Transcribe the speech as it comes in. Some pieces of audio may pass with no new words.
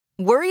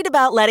Worried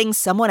about letting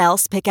someone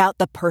else pick out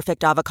the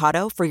perfect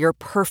avocado for your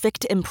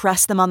perfect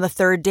impress them on the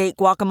third date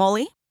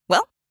guacamole?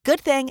 Well, good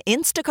thing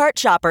Instacart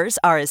shoppers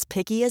are as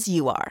picky as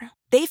you are.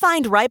 They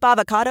find ripe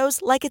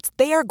avocados like it's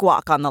their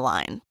guac on the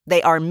line.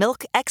 They are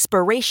milk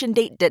expiration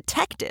date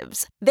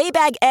detectives. They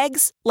bag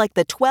eggs like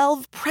the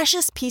 12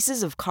 precious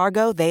pieces of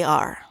cargo they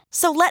are.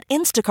 So let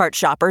Instacart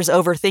shoppers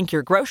overthink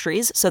your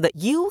groceries so that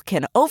you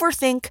can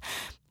overthink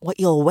what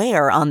you'll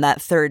wear on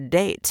that third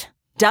date.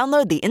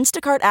 Download the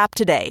Instacart app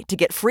today to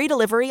get free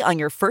delivery on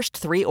your first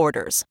 3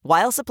 orders,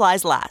 while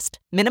supplies last.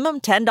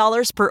 Minimum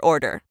 $10 per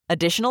order.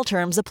 Additional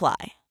terms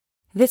apply.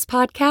 This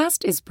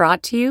podcast is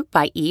brought to you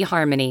by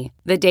eHarmony,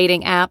 the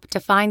dating app to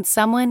find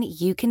someone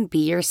you can be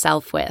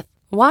yourself with.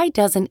 Why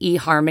doesn't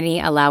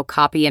eHarmony allow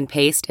copy and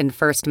paste in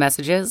first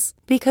messages?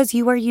 Because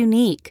you are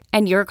unique,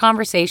 and your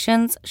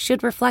conversations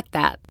should reflect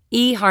that.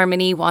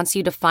 eHarmony wants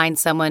you to find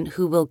someone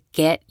who will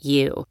get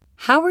you.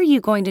 How are you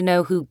going to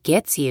know who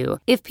gets you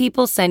if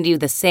people send you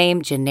the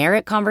same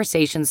generic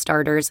conversation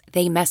starters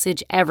they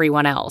message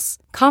everyone else?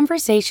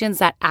 Conversations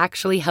that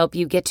actually help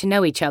you get to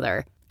know each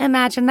other.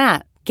 Imagine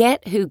that.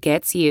 Get who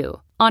gets you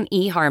on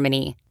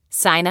eHarmony.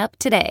 Sign up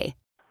today.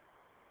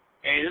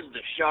 Hey, this is the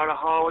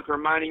Shotaholic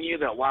reminding you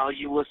that while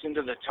you listen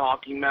to the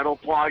Talking Metal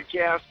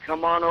podcast,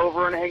 come on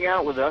over and hang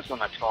out with us on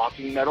the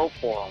Talking Metal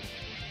forum.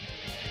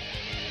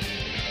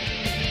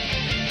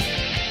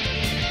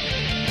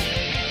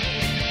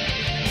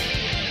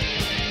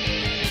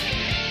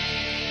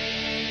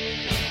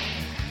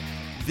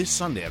 This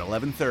Sunday at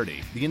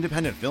 11:30, the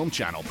Independent Film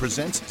Channel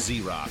presents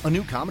Z-Rock, a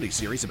new comedy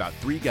series about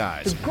 3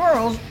 guys. The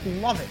girls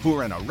love it. Who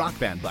are in a rock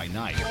band by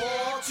night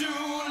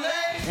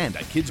and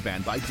a kids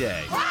band by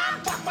day.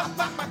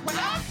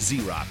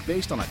 Z-Rock,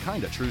 based on a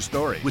kinda true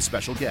story, with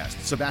special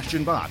guests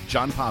Sebastian Bach,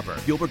 John Popper,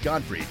 Gilbert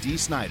Gottfried, Dee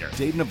Snider,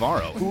 Dave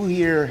Navarro. Who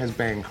here has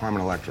banged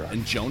Carmen Electra?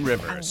 And Joan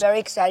Rivers. I'm very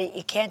excited.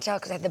 You can't tell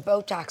because I had the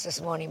Botox this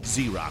morning.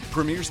 Z-Rock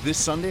premieres this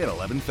Sunday at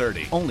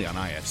 11:30, only on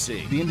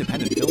IFC, the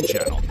Independent Film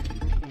Channel.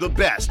 The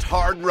best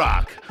hard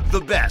rock, the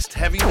best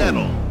heavy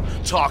metal,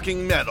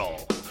 Talking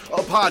Metal,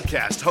 a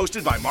podcast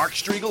hosted by Mark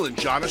Striegel and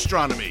John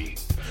Astronomy.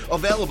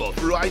 Available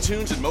through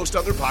iTunes and most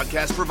other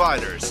podcast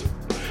providers.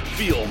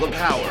 Feel the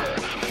power,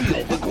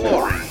 feel the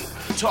glory.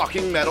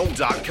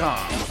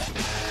 TalkingMetal.com.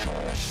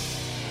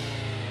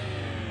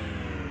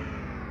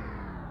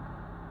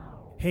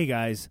 Hey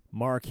guys,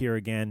 Mark here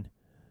again.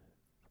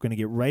 I'm going to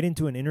get right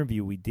into an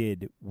interview we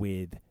did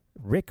with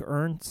Rick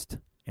Ernst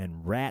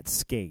and Rat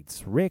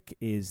Skates. Rick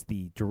is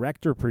the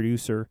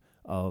director-producer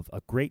of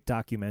a great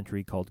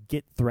documentary called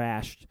Get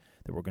Thrashed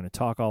that we're going to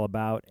talk all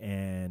about,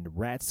 and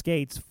Rat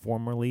Skates,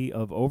 formerly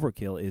of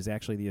Overkill, is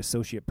actually the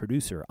associate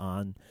producer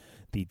on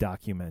the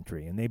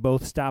documentary. And they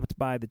both stopped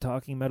by the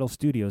Talking Metal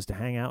Studios to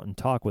hang out and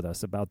talk with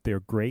us about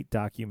their great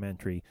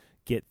documentary,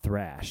 Get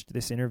Thrashed.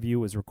 This interview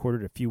was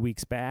recorded a few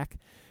weeks back.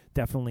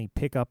 Definitely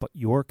pick up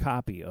your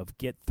copy of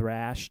Get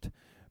Thrashed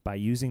by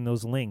using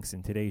those links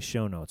in today's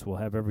show notes. We'll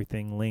have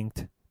everything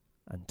linked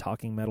on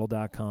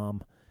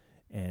TalkingMetal.com,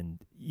 and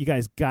you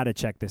guys got to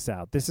check this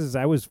out.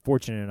 I was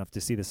fortunate enough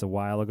to see this a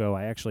while ago.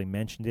 I actually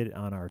mentioned it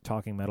on our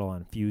Talking Metal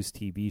on Fuse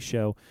TV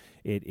show.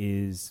 It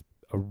is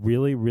a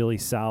really, really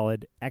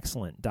solid,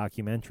 excellent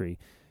documentary,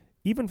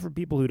 even for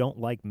people who don't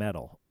like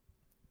metal.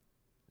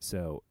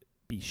 So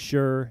be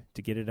sure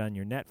to get it on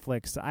your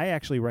Netflix. I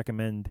actually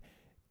recommend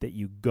that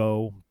you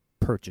go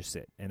purchase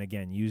it. And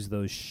again, use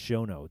those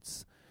show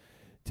notes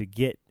to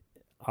get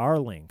our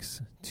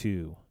links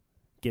to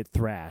Get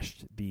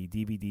Thrashed, the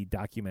DVD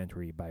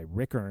documentary by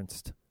Rick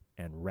Ernst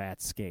and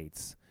Rat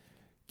Skates.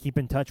 Keep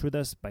in touch with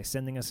us by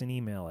sending us an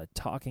email at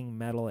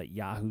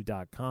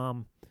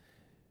talkingmetal@yahoo.com.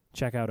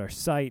 Check out our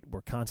site.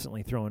 We're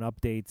constantly throwing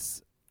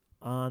updates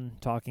on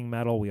Talking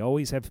Metal. We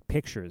always have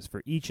pictures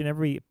for each and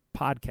every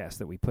podcast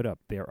that we put up.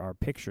 There are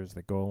pictures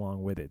that go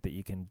along with it that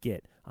you can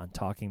get on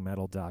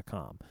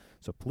talkingmetal.com.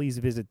 So please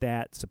visit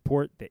that.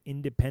 Support the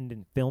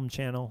Independent Film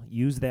Channel.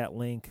 Use that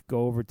link.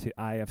 Go over to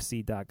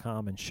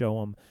ifc.com and show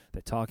them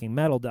that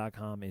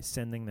talkingmetal.com is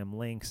sending them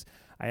links.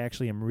 I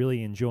actually am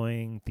really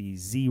enjoying the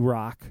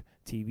Z-Rock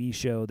TV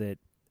show that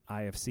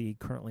IFC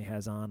currently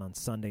has on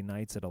Sunday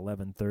nights at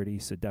 11:30,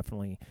 so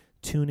definitely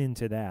tune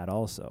into that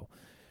also.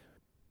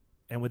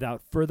 And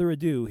without further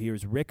ado,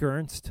 here's Rick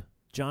Ernst,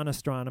 John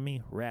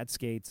Astronomy, Rat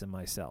Skates, and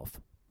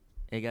myself.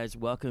 Hey guys,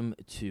 welcome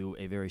to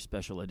a very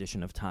special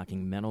edition of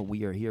Talking Metal.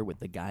 We are here with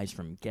the guys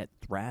from Get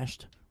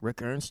Thrashed.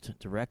 Rick Ernst,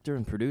 director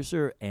and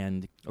producer,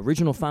 and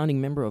original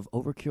founding member of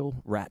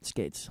Overkill, Rat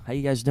Skates. How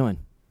you guys doing?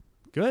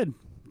 Good.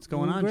 What's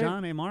going on, great.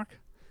 John? Hey, Mark.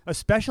 A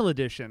special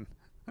edition.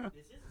 This is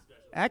a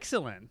special.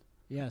 Excellent.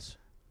 Yes.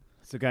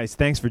 So guys,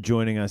 thanks for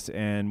joining us,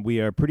 and we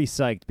are pretty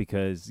psyched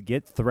because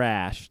Get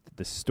Thrashed,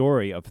 the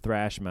story of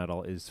thrash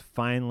metal, is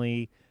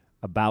finally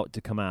about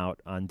to come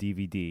out on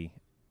DVD.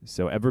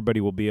 So everybody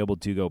will be able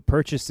to go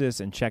purchase this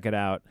and check it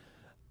out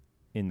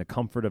in the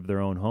comfort of their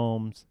own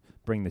homes,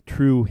 bring the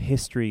true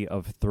history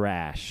of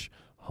thrash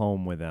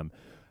home with them.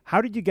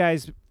 How did you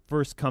guys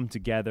first come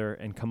together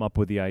and come up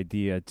with the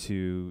idea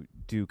to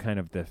do kind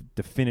of the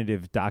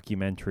definitive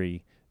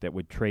documentary that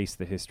would trace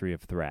the history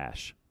of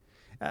thrash?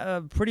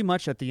 Pretty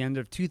much at the end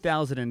of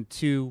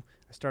 2002,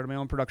 I started my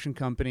own production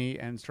company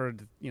and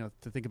started,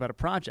 to think about a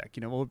project.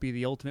 What would be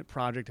the ultimate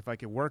project if I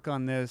could work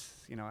on this?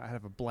 I'd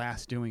have a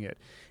blast doing it.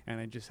 And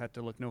I just had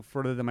to look no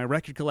further than my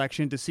record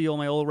collection to see all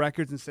my old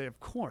records and say, of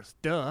course,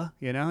 duh.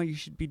 You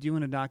should be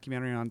doing a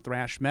documentary on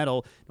thrash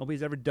metal.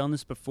 Nobody's ever done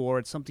this before.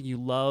 It's something you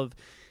love.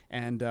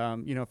 And,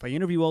 if I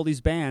interview all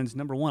these bands,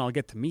 number one, I'll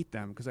get to meet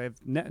them because I've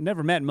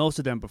never met most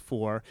of them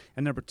before.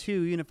 And number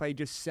two, even if I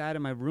just sat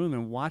in my room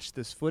and watched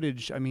this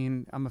footage,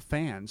 I'm a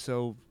fan.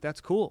 So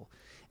that's cool.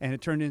 And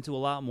it turned into a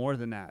lot more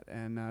than that.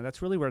 And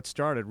that's really where it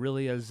started,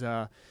 really as,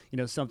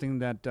 something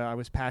that I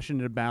was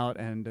passionate about,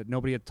 and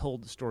nobody had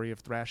told the story of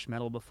thrash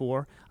metal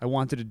before. I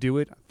wanted to do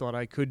it. I thought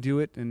I could do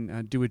it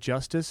and do it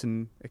justice,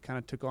 and it kind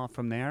of took off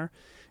from there.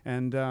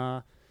 And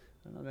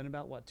then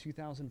about,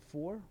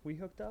 2004, we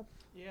hooked up?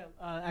 Yeah,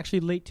 actually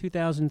late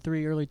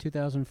 2003, early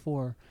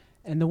 2004.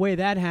 And the way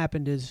that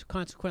happened is,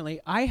 consequently,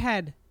 I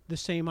had the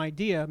same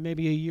idea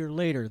maybe a year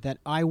later that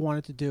I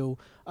wanted to do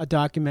a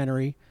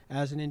documentary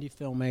as an indie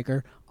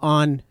filmmaker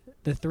on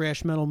the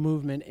thrash metal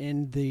movement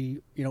in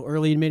the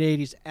early and mid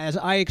 80s as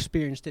I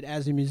experienced it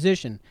as a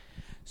musician.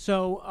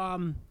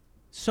 So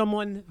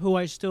someone who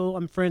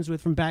I'm friends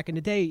with from back in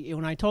the day,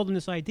 when I told him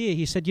this idea,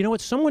 he said,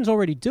 someone's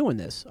already doing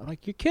this. I'm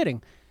like, you're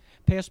kidding.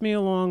 Passed me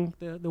along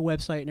the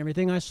website and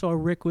everything. I saw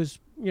Rick was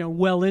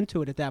well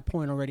into it at that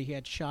point already. He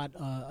had shot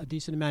a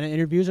decent amount of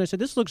interviews. I said,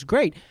 this looks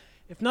great.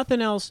 If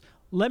nothing else,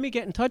 let me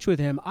get in touch with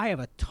him. I have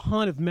a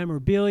ton of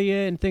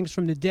memorabilia and things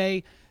from the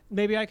day.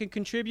 Maybe I can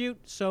contribute.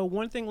 So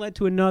one thing led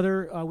to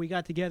another. We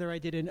got together. I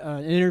did an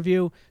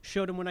interview,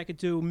 showed him what I could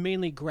do,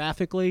 mainly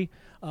graphically.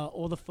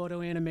 All the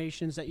photo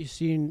animations that you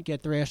see in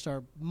Get Thrashed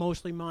are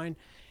mostly mine.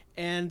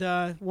 And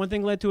one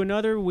thing led to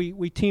another.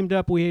 We teamed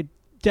up. We had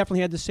definitely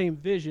had the same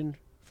vision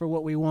for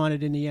what we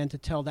wanted in the end to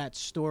tell that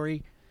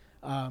story.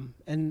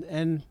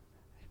 And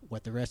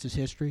what, the rest is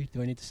history?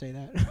 Do I need to say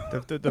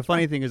that? The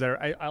funny thing is,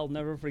 I'll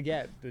never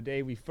forget the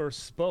day we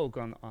first spoke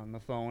on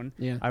the phone.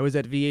 Yeah. I was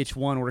at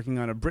VH1 working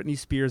on a Britney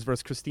Spears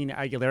versus Christina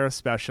Aguilera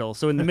special.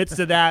 So in the midst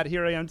of that,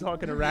 here I am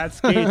talking to Rat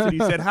Skates, and he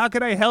said, how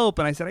can I help?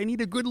 And I said, I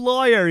need a good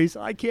lawyer. He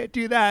said, I can't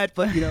do that.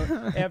 But,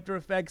 After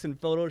Effects and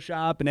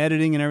Photoshop and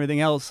editing and everything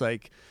else, I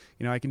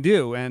can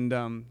do. And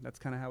that's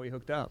kind of how we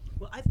hooked up.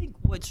 Well, I think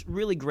what's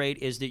really great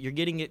is that you're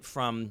getting it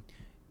from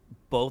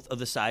both of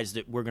the sides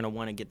that we're going to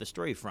want to get the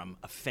story from.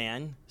 A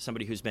fan,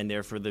 somebody who's been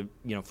there for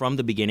from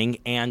the beginning,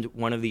 and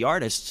one of the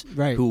artists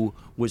who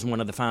was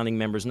one of the founding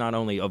members not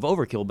only of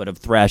Overkill but of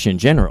thrash in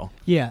general.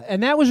 Yeah,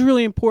 and that was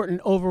really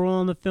important overall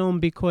in the film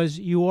because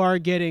you are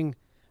getting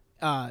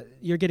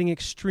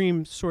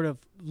extreme sort of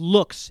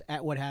looks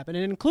at what happened,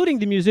 and including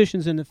the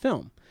musicians in the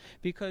film.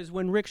 Because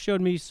when Rick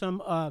showed me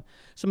some of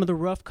the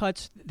rough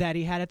cuts that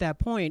he had at that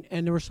point,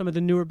 and there were some of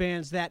the newer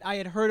bands that I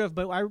had heard of,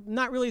 but I'm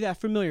not really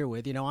that familiar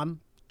with.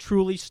 I'm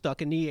truly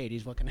stuck in the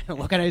 80s.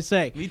 What can I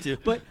say? Me too.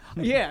 But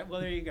yeah, well,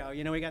 there you go.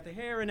 We got the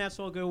hair, and that's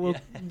all good.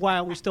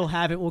 While we still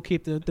have it, we'll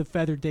keep the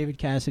feathered David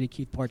Cassidy,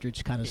 Keith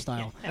Partridge kind of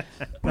style,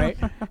 right?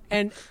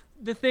 And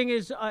the thing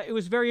is, it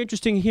was very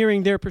interesting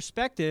hearing their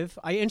perspective.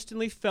 I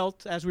instantly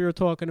felt, as we were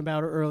talking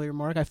about earlier,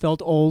 Mark, I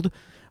felt old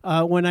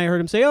when I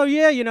heard him say, oh,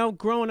 yeah,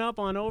 growing up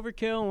on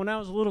Overkill when I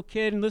was a little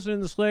kid and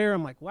listening to Slayer.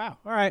 I'm like, wow,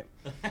 all right.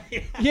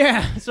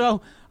 Yeah,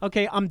 so,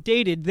 okay, I'm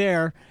dated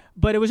there.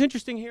 But it was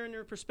interesting hearing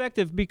their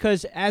perspective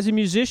because as a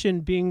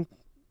musician,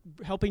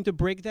 helping to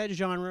break that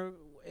genre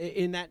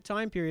in that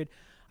time period,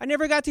 I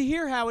never got to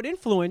hear how it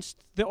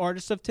influenced the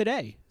artists of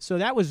today. So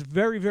that was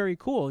very, very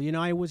cool.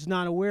 I was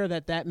not aware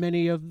that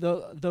many of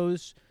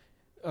those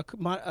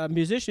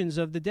musicians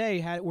of the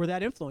day were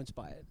that influenced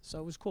by it. So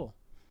it was cool.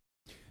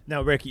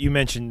 Now, Rick, you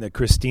mentioned the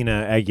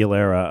Christina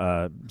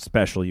Aguilera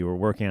special you were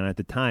working on at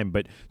the time,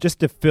 but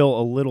just to fill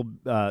a little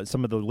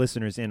some of the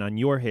listeners in on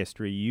your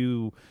history,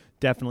 you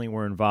definitely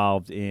were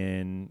involved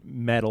in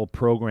metal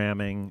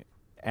programming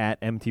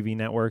at MTV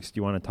Networks. Do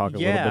you want to talk a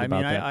little bit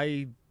about that?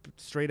 I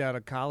straight out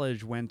of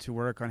college went to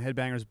work on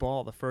Headbangers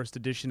Ball, the first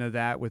edition of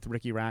that with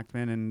Ricky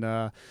Rackman,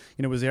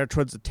 and was there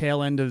towards the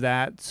tail end of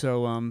that.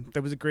 So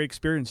that was a great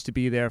experience to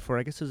be there for,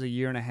 I guess it was a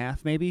year and a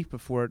half maybe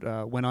before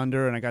it went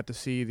under, and I got to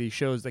see the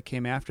shows that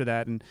came after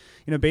that. And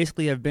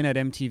basically I've been at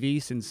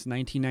MTV since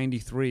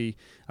 1993.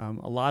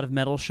 A lot of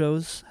metal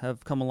shows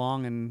have come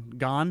along and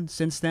gone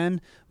since then.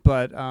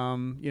 But,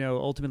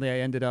 ultimately I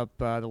ended up,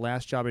 the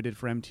last job I did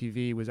for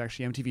MTV was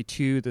actually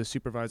MTV2, the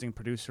supervising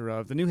producer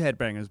of the new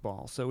Headbangers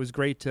Ball. So it was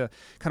great to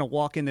kind of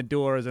walk in the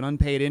door as an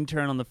unpaid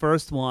intern on the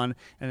first one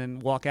and then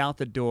walk out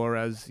the door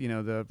as,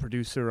 the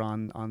producer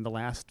on the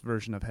last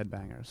version of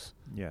Headbangers.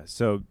 Yeah,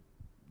 so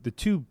the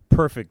two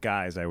perfect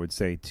guys, I would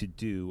say, to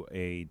do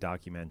a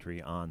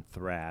documentary on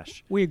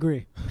thrash. We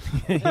agree.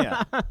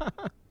 Yeah.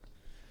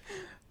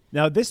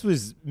 Now, this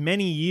was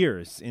many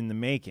years in the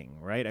making,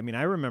 right? I mean,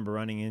 I remember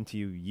running into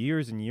you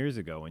years and years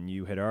ago, and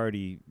you had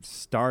already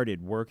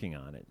started working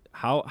on it.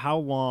 How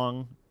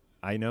long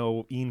I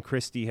know Ian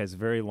Christie has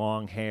very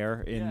long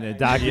hair in the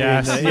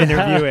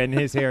interview, and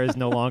his hair is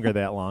no longer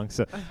that long.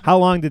 So how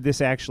long did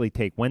this actually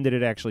take? When did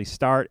it actually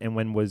start, and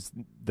when was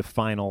the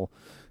final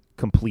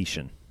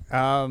completion?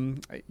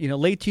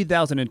 Late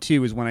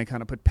 2002 is when I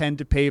kind of put pen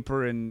to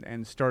paper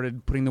and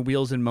started putting the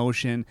wheels in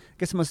motion. I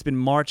guess it must have been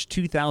March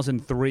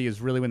 2003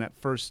 is really when that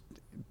first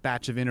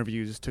batch of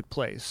interviews took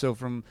place. So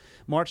from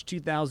March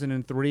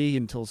 2003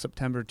 until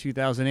September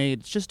 2008,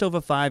 it's just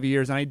over 5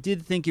 years. And I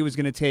did think it was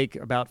going to take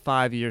about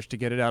 5 years to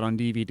get it out on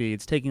DVD.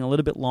 It's taking a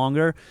little bit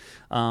longer,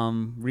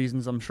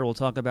 reasons I'm sure we'll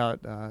talk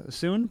about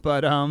soon.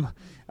 But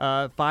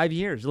 5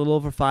 years, a little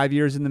over 5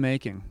 years in the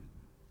making.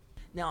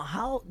 Now,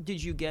 how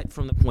did you get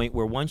from the point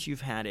where once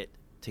you've had it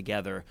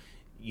together,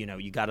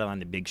 you got it on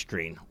the big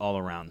screen all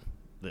around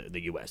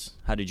the U.S.?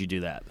 How did you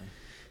do that?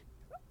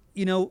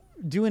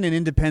 Doing an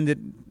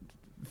independent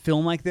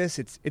film like this,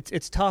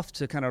 it's tough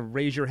to kind of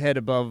raise your head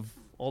above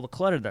all the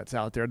clutter that's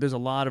out there. There's a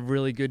lot of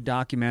really good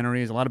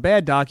documentaries, a lot of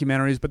bad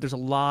documentaries, but there's a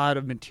lot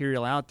of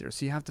material out there.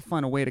 So you have to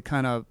find a way to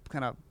kind of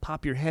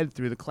pop your head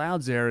through the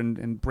clouds there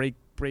and break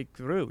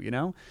through,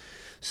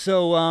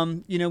 So,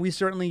 we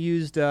certainly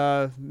used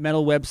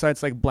metal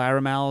websites like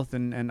Blabbermouth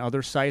and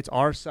other sites.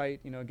 Our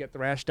site,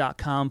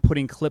 GetThrashed.com,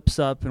 putting clips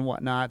up and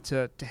whatnot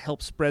to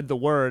help spread the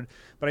word.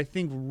 But I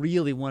think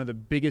really one of the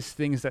biggest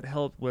things that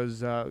helped was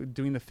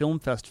doing the film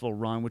festival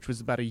run, which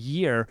was about a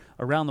year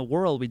around the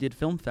world. We did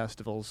film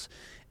festivals,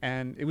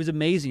 and it was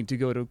amazing to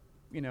go to,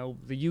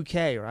 the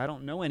UK, or I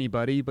don't know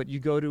anybody, but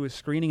you go to a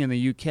screening in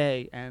the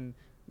UK, and,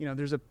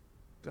 there's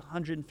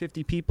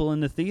 150 people in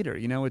the theater.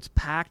 It's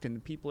packed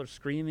and people are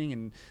screaming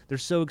and they're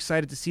so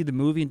excited to see the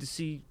movie and to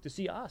see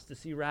us, to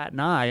see Rat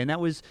and I. And that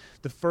was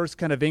the first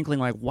kind of inkling,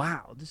 like,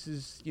 wow, this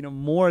is,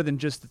 more than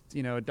just,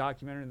 a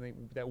documentary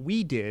that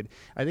we did.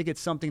 I think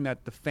it's something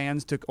that the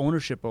fans took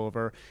ownership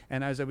over.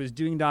 And as I was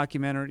doing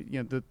documentary,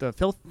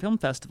 the film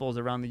festivals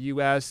around the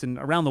U.S. and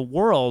around the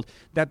world,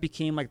 that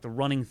became like the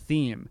running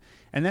theme.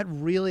 And that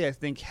really, I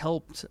think,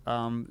 helped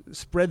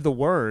spread the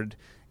word,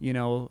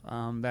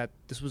 that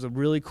this was a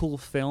really cool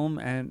film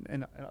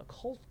and a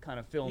cult kind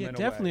of film. Yeah,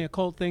 definitely a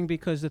cult thing,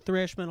 because the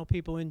thrash metal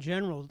people in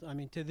general,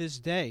 to this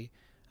day,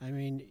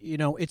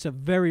 it's a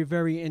very,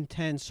 very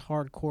intense,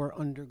 hardcore,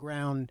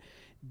 underground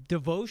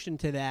devotion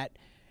to that.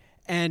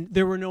 And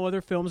there are no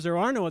other films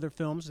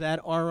that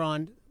are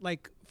on,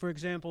 like, for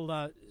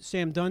example,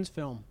 Sam Dunn's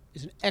film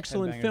is an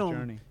excellent film.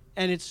 Journey.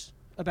 And it's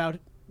about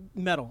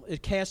metal.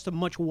 It casts a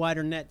much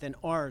wider net than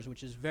ours,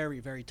 which is very,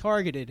 very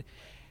targeted.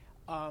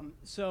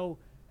 So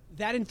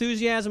that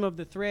enthusiasm of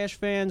the thrash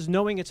fans,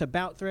 knowing it's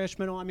about thrash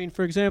metal.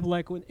 For example,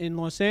 like in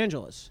Los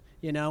Angeles,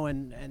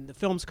 and the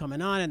film's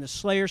coming on, and the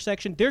Slayer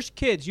section, there's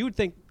kids, you would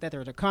think that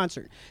they're at a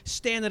concert,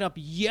 standing up,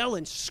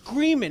 yelling,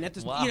 screaming at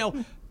this, wow.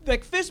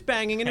 Like fist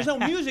banging, and there's no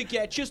music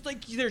yet. Just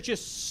like they're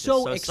just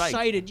so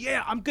excited.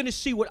 Yeah, I'm going to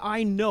see what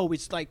I know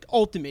is like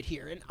ultimate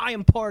here, and I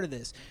am part of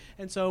this.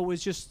 And so it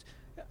was just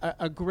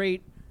a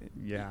great...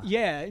 Yeah.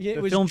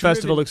 The film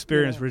festival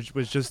experience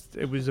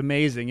was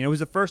amazing. It was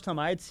the first time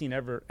I had seen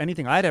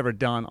anything I'd ever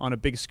done on a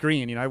big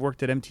screen. I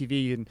worked at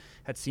MTV and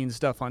had seen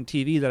stuff on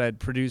TV that I'd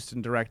produced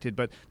and directed,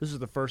 but this was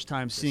the first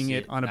time seeing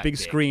it on a big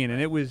screen, and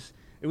it was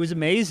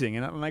amazing.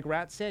 And like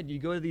Rat said, you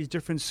go to these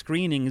different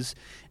screenings,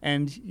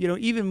 and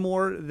even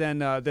more than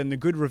the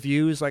good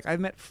reviews. Like, I've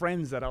met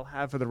friends that I'll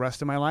have for the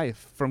rest of my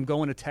life from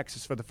going to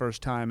Texas for the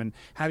first time and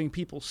having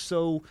people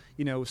so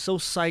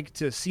psyched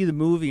to see the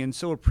movie and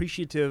so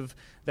appreciative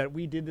that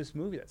we did this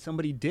movie, that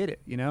somebody did it,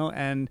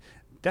 and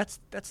that's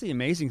the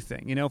amazing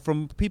thing,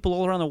 from people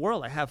all around the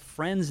world. I have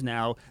friends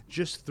now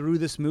just through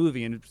this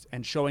movie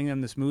and showing them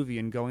this movie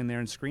and going there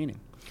and screening.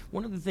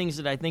 One of the things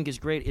that I think is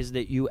great is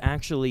that you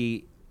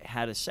actually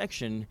had a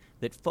section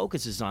that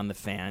focuses on the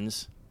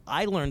fans.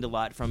 I learned a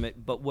lot from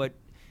it, but what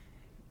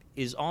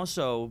is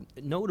also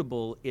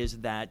notable is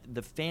that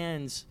the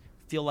fans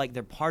feel like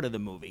they're part of the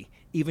movie,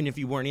 even if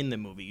you weren't in the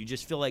movie. You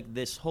just feel like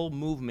this whole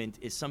movement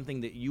is something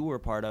that you were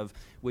part of,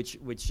 which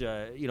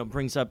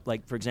brings up,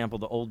 like, for example,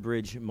 the Old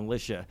Bridge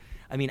Militia.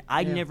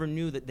 I never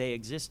knew that they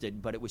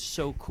existed, but it was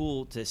so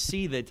cool to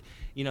see that,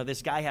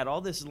 this guy had all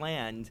this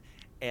land,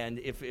 and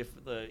if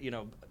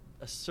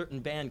a certain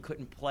band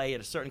couldn't play at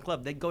a certain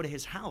club, they'd go to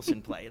his house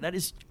and play. That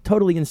is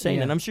totally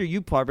insane, and I'm sure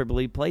you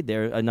probably played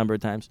there a number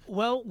of times.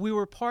 Well, we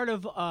were part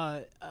of,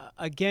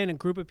 again, a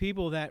group of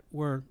people that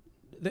were...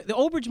 The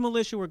Old Bridge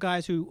Militia were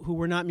guys who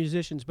were not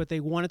musicians, but they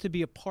wanted to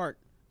be a part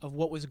of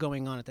what was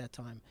going on at that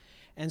time.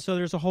 And so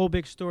there's a whole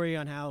big story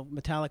on how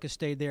Metallica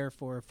stayed there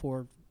for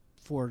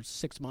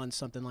 6 months,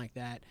 something like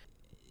that.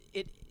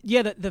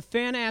 The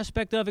fan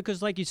aspect of it,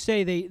 because like you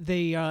say,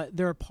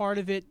 they're a part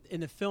of it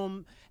in the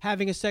film,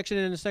 having a section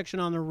and a section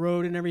on the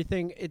road and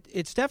everything.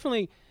 It's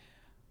definitely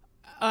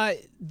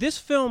this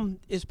film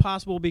is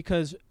possible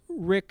because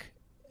Rick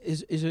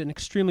is an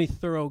extremely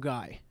thorough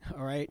guy.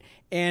 All right,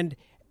 and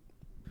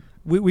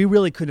we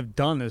really could have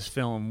done this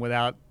film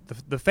without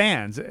the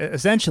fans,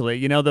 essentially.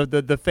 You know,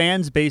 the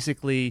fans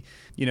basically,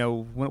 you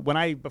know,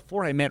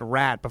 before I met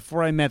Rat,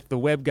 before I met the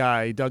web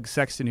guy, Doug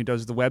Sexton, who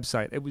does the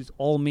website, it was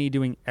all me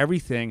doing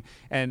everything.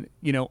 And,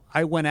 you know,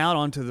 I went out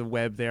onto the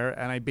web there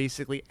and I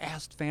basically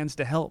asked fans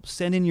to help.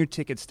 Send in your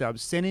ticket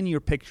stubs, send in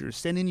your pictures,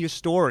 send in your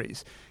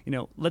stories. You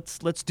know, let's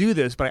do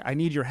this, but I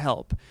need your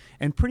help.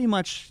 And pretty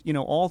much, you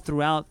know, all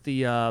throughout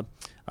the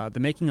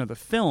making of the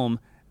film,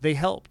 they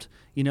helped.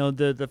 You know,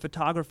 the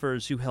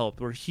photographers who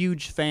helped were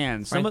huge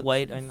fans. Frank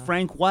White, I know.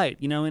 Frank White,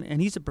 you know,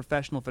 and he's a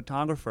professional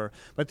photographer.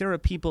 But there are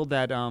people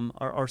that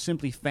are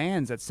simply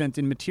fans that sent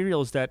in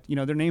materials that, you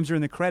know, their names are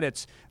in the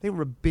credits. They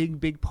were a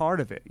big part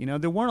of it. You know,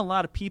 there weren't a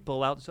lot of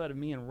people outside of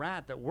me and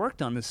Rat that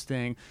worked on this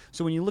thing.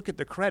 So when you look at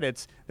the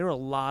credits, there were a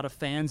lot of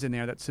fans in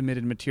there that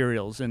submitted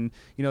materials. And,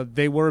 you know,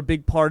 they were a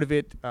big part of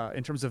it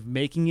in terms of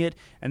making it.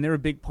 And they're a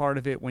big part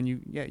of it when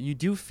you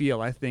do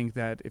feel, I think,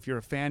 that if you're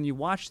a fan, you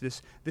watch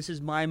this is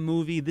my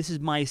movie, this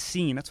is my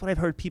scene. That's what I've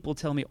heard people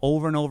tell me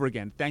over and over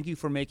again. Thank you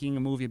for making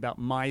a movie about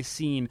my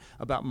scene,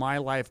 about my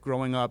life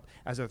growing up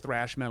as a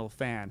thrash metal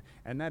fan.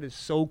 And that is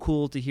so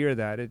cool to hear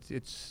that.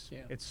 It's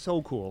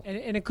so cool.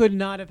 And it could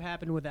not have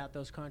happened without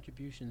those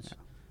contributions. Yeah.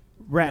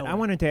 Rat, I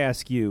wanted to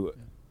ask you,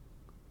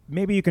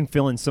 maybe you can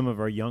fill in some of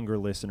our younger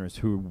listeners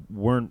who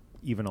weren't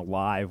even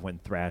alive when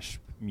thrash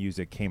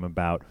music came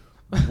about.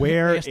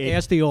 Where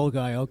ask the old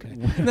guy, okay.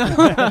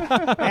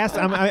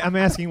 I'm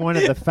asking one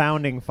of the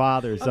founding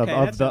fathers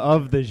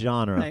of the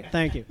genre.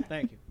 Thank you.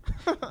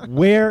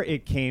 Where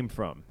it came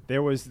from.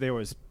 There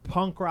was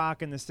punk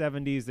rock in the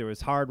 70s. There was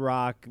hard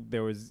rock.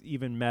 There was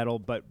even metal.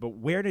 But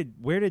where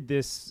did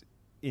this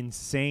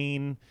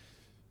insane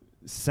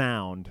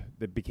sound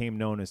that became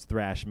known as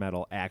thrash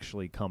metal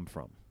actually come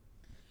from?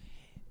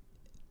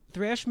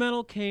 Thrash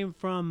metal came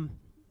from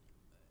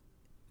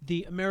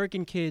the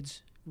American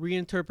kids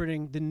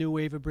reinterpreting the new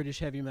wave of British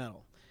heavy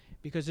metal,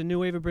 because the new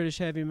wave of British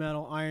heavy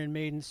metal, Iron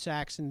Maiden,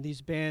 Saxon, these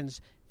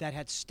bands that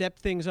had stepped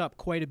things up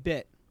quite a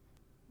bit.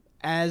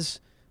 As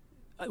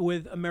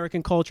with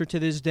American culture to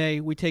this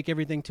day, we take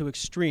everything to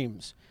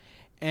extremes.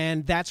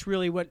 And that's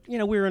really what, you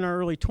know, we were in our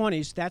early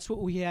 20s. That's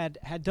what we had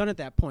done at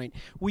that point.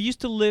 We used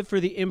to live for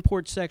the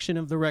import section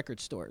of the record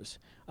stores.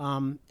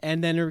 And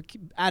then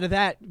out of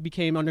that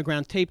became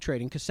underground tape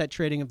trading, cassette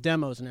trading of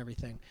demos and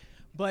everything.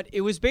 But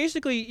it was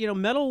basically, you know,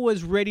 metal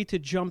was ready to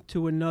jump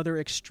to another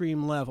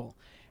extreme level.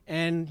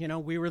 And, you know,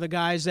 we were the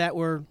guys that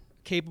were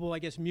capable, I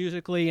guess,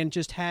 musically and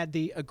just had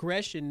the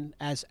aggression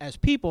as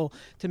people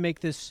to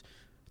make this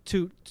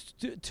to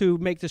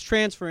make this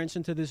transference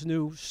into this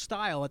new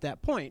style at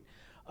that point.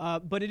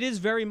 But it is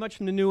very much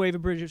from the new wave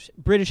of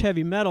British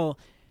heavy metal.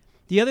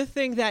 The other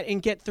thing that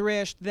in Get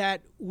Thrashed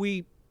that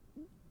we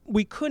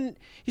couldn't,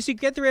 you see,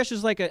 Get Thrashed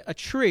is like a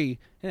tree,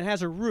 and it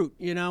has a root,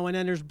 you know, and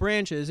then there's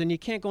branches, and you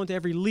can't go into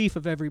every leaf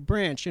of every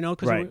branch, you know,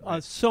 because there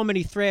were so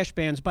many thrash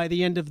bands by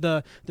the end of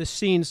the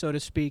scene, so to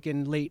speak,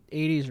 in late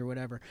 80s or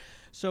whatever.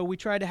 So we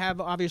tried to have,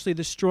 obviously,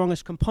 the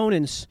strongest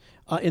components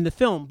in the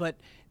film, but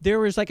there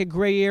was like a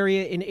gray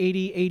area in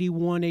 80,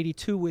 81,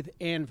 82 with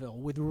Anvil,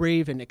 with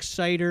Raven,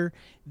 Exciter,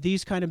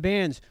 these kind of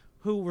bands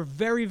who were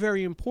very,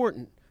 very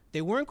important.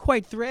 They weren't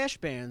quite thrash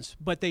bands,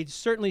 but they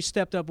certainly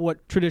stepped up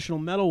what traditional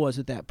metal was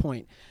at that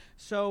point.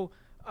 So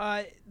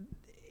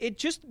it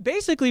just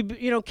basically,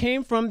 you know,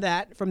 came from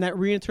that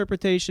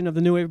reinterpretation of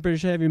the new wave of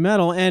British heavy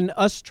metal and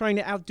us trying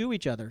to outdo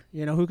each other.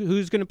 You know,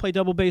 who's going to play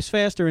double bass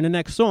faster in the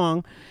next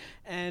song,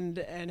 and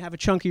have a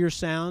chunkier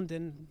sound,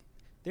 and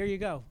there you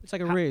go. It's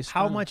like a race.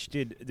 How much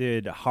did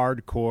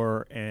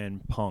hardcore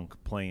and punk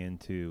play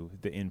into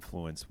the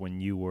influence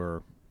when you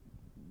were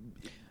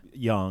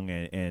young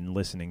and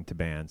listening to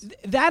bands?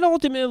 That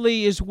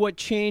ultimately is what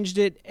changed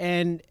it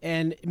and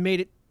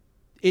made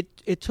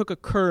it took a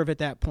curve at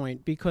that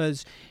point,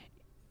 because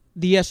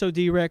the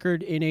SOD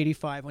record in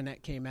 85 when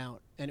that came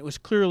out, and it was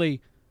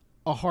clearly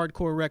a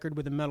hardcore record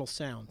with a metal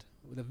sound,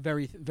 with a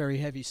very, very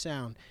heavy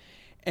sound.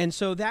 And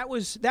so that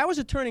was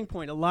a turning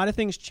point. A lot of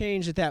things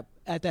changed at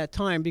that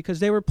time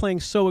because they were playing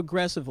so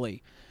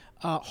aggressively.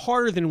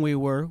 Harder than we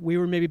were. We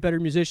were maybe better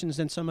musicians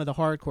than some of the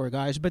hardcore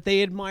guys, but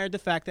they admired the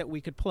fact that we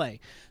could play.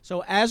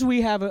 So as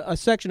we have a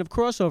section of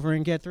crossover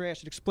in Get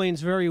Thrashed, it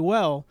explains very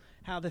well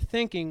how the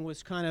thinking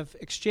was kind of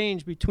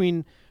exchanged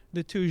between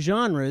the two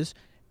genres,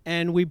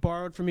 and we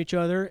borrowed from each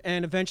other,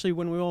 and eventually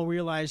when we all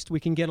realized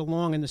we can get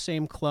along in the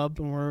same club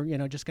and we're, you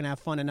know, just going to have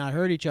fun and not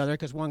hurt each other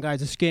because one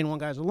guy's a skin, one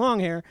guy's a long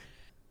hair,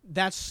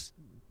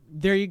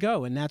 there you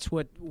go. And that's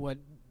what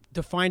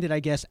defined it,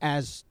 I guess,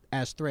 as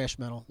thrash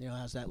metal, you know,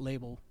 as that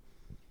label.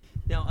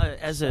 Now,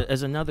 as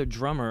another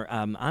drummer,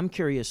 I'm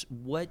curious,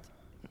 what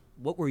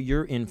were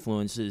your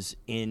influences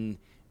in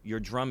your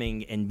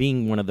drumming and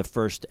being one of the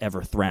first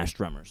ever thrash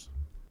drummers?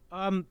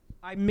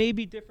 I may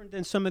be different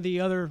than some of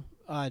the other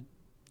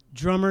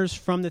drummers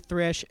from the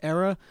thrash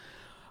era,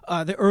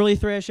 the early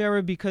thrash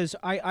era, because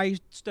I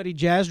studied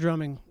jazz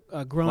drumming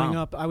growing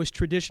up. I was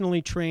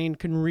traditionally trained,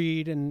 can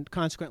read, and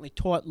consequently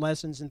taught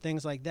lessons and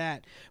things like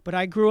that. But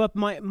I grew up,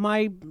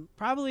 my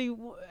probably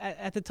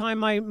at the time,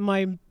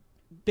 my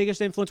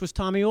biggest influence was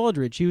Tommy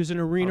Aldridge. He was an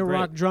arena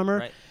rock drummer.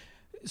 Right.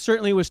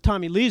 certainly was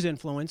Tommy Lee's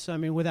influence. I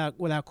mean,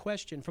 without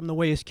question, from the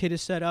way his kit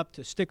is set up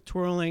to stick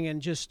twirling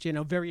and just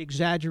very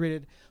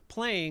exaggerated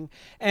playing.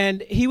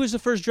 And he was the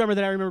first drummer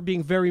that I remember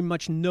being very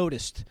much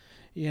noticed.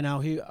 You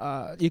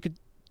could.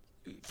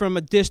 From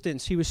a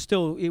distance, he was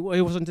still. He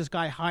wasn't this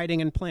guy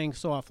hiding and playing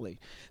softly.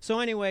 So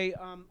anyway,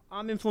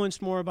 I'm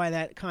influenced more by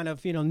that kind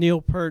of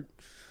Neil Peart,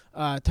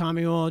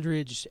 Tommy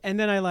Aldridge, and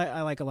then I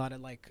like a lot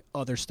of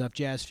other stuff,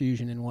 jazz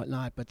fusion and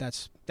whatnot. But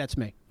that's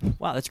me.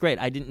 Wow, that's great.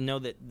 I didn't know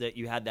that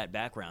you had that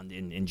background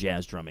in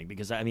jazz drumming,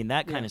 because I mean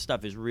that kind of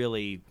stuff is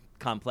really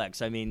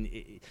complex. I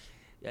mean.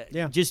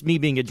 Just me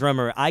being a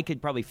drummer, I could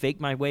probably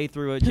fake my way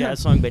through a jazz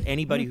song, but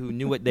anybody who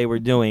knew what they were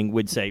doing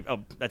would say,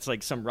 oh, that's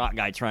like some rock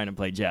guy trying to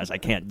play jazz. I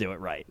can't do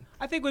it right.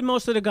 I think with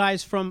most of the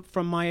guys from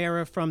my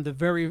era, from the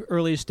very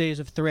earliest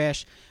days of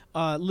thrash,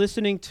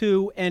 listening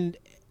to and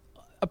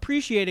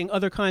appreciating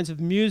other kinds of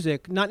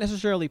music, not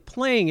necessarily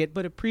playing it,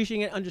 but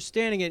appreciating it,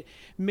 understanding it,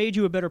 made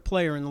you a better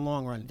player in the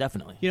long run.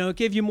 Definitely. It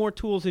gave you more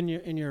tools in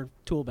your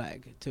tool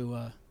bag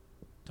to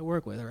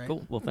work with, right?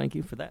 Cool. Well, thank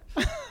you for that.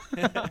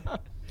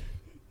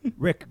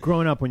 Rick,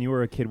 growing up when you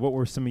were a kid, what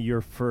were some of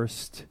your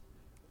first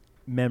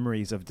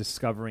memories of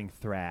discovering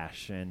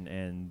thrash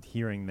and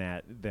hearing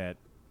that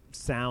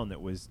sound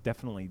that was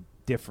definitely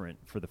different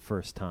for the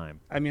first time?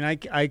 I mean,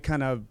 I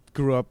kind of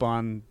grew up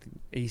on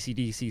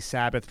AC/DC,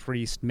 Sabbath,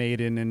 Priest,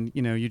 Maiden, and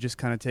you just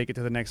kind of take it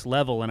to the next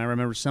level. And I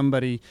remember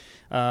somebody,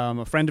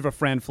 a friend of a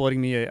friend,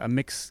 floating me a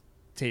mix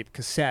tape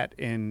cassette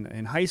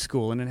in high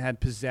school, and it had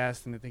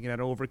Possessed, and I think it had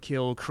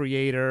Overkill,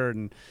 Creator,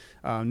 and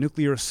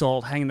Nuclear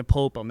Assault, Hanging the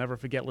Pope. I'll never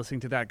forget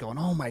listening to that, going,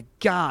 oh my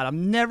God,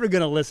 I'm never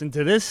going to listen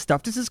to this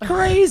stuff. This is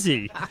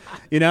crazy.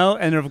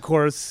 And of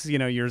course,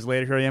 years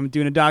later, here I am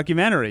doing a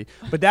documentary.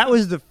 But that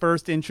was the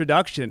first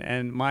introduction,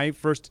 and my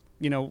first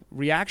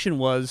reaction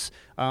was,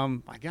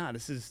 my God,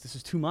 this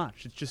is too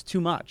much. It's just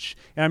too much.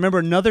 And I remember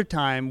another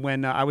time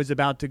when I was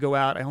about to go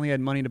out. I only had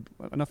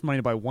enough money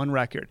to buy one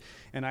record,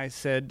 and I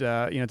said,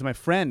 to my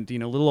friend, a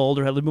little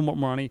older, had a little bit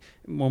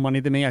more money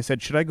than me. I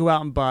said, should I go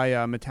out and buy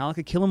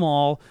Metallica, Kill 'Em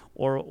All,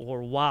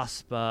 or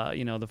Wasp?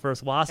 The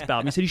first Wasp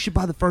album. He said you should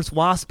buy the first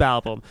Wasp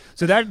album.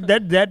 So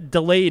that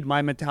delayed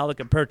my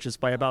Metallica purchase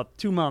by about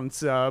 2 months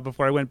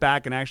before I went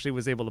back and actually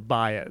was able to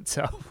buy it.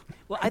 So.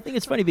 Well, I think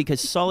it's funny because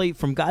Sully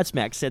from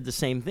Godsmack said the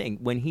same thing.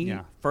 When he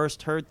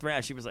first heard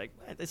thrash, he was like,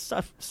 this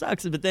stuff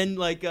sucks. But then,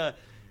 like a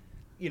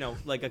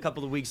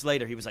couple of weeks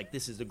later, he was like,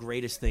 this is the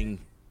greatest thing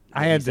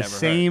I had the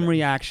same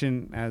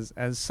reaction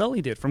as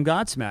Sully did from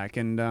Godsmack.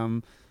 And,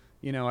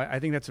 I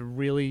think that's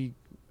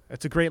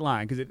a great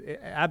line because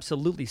it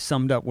absolutely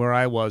summed up where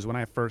I was when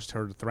I first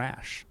heard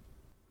thrash.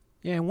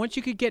 Yeah, and once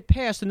you could get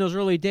past in those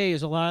early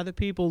days, a lot of the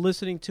people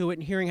listening to it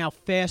and hearing how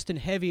fast and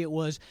heavy it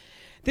was,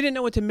 they didn't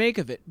know what to make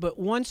of it. But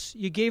once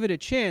you gave it a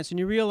chance and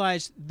you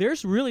realized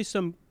there's really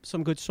some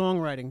good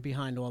songwriting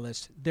behind all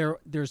this.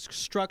 There's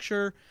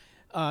structure.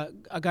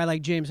 A guy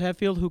like James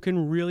Hetfield who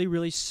can really,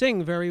 really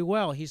sing very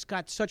well. He's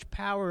got such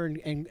power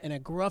and a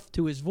gruff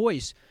to his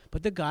voice,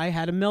 but the guy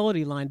had a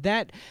melody line.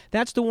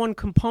 That's the one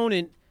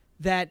component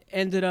that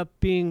ended up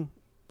being,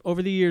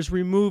 over the years,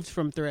 removed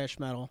from thrash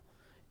metal,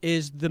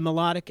 is the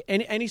melodic,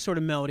 any sort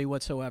of melody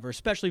whatsoever,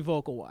 especially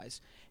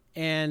vocal-wise.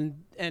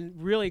 And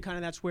really kind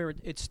of that's where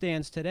it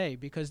stands today,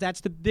 because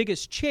that's the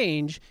biggest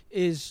change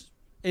is,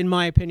 in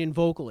my opinion,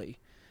 vocally.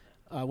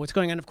 What's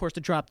going on, of course,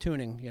 the drop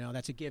tuning,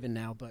 that's a given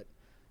now, but...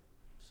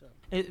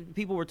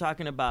 People were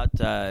talking about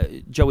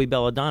Joey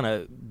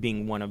Belladonna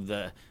being one of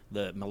the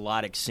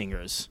melodic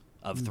singers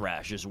of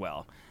thrash as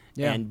well.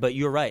 Yeah. But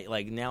you're right.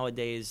 Like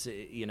nowadays,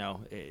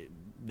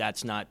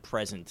 that's not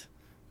present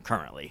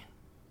currently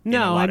in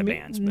a lot of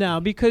bands. No,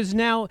 because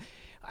now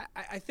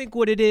I think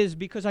what it is,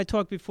 because I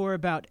talked before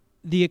about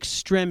the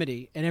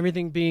extremity and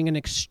everything being an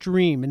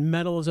extreme, and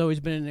metal has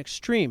always been an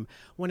extreme.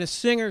 When a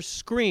singer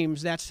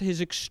screams, that's his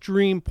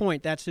extreme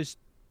point. That's his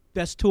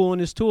best tool in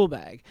his tool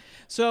bag.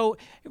 So,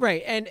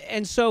 right,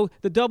 and so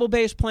the double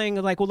bass playing,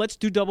 like, well, let's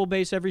do double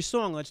bass every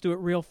song. Let's do it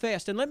real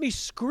fast. And let me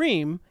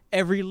scream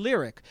every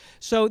lyric.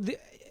 So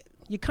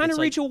you kind of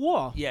reach a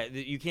wall. Yeah,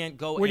 you can't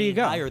go any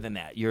higher than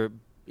that.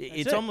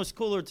 It's almost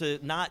cooler to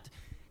not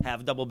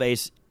have double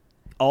bass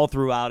all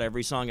throughout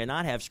every song and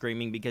not have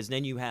screaming, because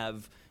then you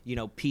have...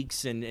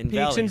 peaks and valleys.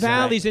 Peaks and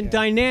valleys and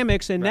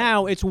dynamics, and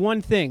now it's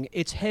one thing.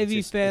 It's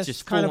heavy, fast, it's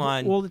just kind full of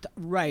on, all the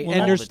right. Well,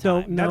 and there's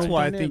no That's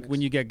why dynamics. I think when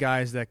you get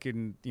guys that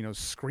can,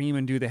 scream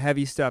and do the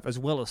heavy stuff as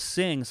well as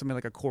sing, somebody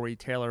like a Corey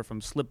Taylor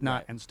from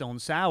Slipknot and Stone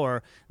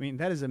Sour, I mean,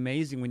 that is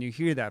amazing when you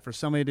hear that. For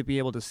somebody to be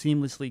able to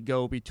seamlessly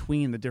go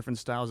between the different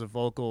styles of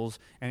vocals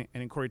and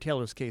in Corey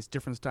Taylor's case,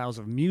 different styles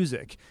of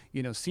music,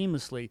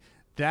 seamlessly.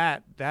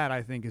 That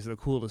I think is the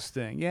coolest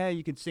thing. Yeah,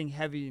 you can sing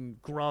heavy and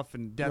gruff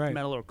and death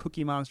metal or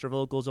Cookie Monster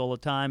vocals all the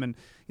time, and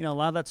a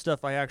lot of that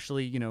stuff I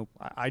actually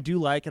I do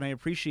like and I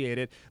appreciate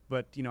it.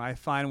 But I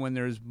find when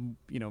there's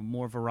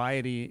more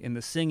variety in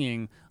the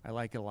singing, I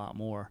like it a lot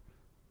more.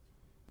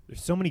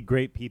 There's so many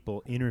great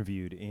people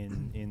interviewed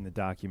in the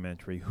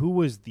documentary. Who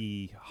was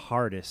the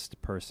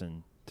hardest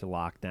person to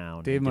lock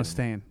down? Dave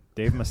Mustaine.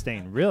 Dave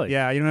Mustaine, really?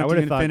 Yeah, you don't have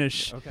to even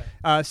finish.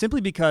 Okay.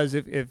 Simply because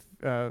if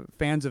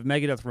fans of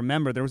Megadeth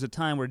remember, there was a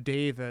time where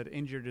Dave had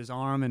injured his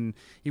arm and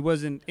he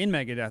wasn't in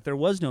Megadeth. There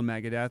was no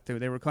Megadeth.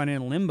 They were kind of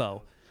in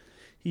limbo.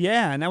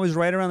 Yeah, and that was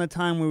right around the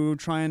time we were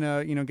trying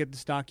to, get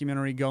this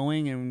documentary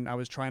going, and I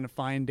was trying to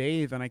find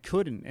Dave, and I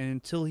couldn't. And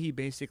until he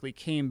basically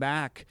came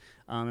back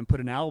and put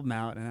an album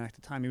out, and at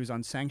the time he was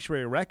on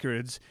Sanctuary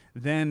Records,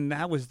 then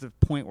that was the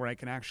point where I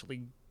can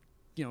actually,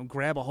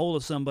 grab a hold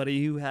of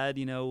somebody who had,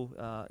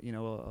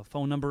 a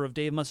phone number of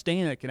Dave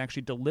Mustaine that can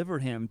actually deliver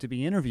him to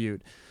be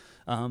interviewed.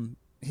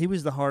 He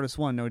was the hardest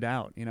one, no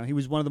doubt. He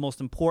was one of the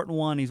most important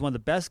one. He's one of the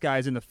best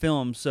guys in the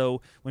film.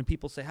 So when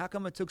people say, how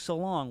come it took so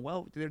long?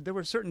 Well, there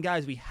were certain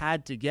guys we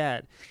had to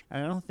get.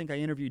 And I don't think I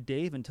interviewed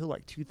Dave until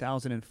like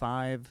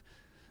 2005.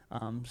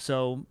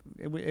 So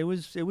it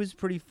was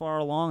pretty far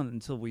along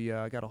until we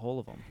got a hold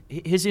of him.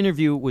 His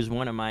interview was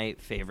one of my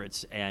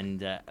favorites.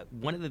 And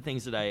one of the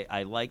things that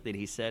I like that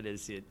he said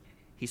is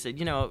he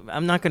said,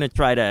 I'm not going to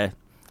try to,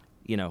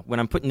 when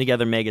I'm putting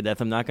together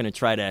Megadeth, I'm not going to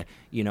try to,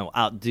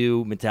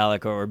 outdo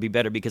Metallica or be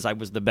better because I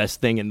was the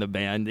best thing in the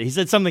band. He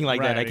said something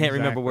like that. I can't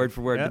remember word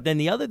for word. Yep. But then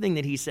the other thing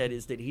that he said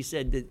is that he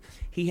said that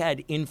he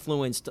had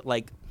influenced,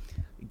 like,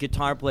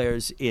 guitar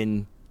players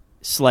in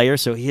Slayer,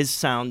 so his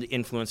sound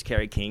influenced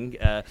Kerry King,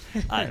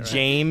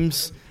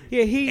 James.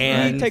 Yeah,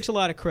 he takes a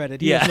lot of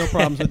credit. He has no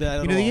problems with that at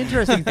all. The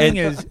interesting thing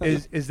is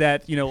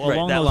that,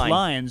 along those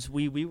lines,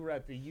 we were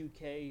at the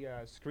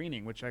UK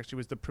screening, which actually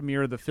was the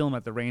premiere of the film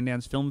at the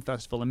Raindance Film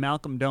Festival, and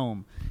Malcolm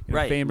Dome,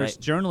 famous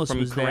journalist,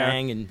 from was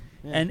Kerrang!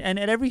 there. And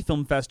at every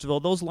film festival,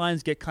 those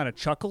lines get kind of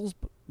chuckles,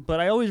 but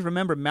I always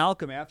remember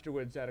Malcolm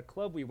afterwards at a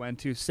club we went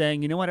to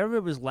saying,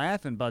 everybody was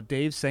laughing about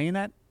Dave saying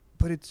that,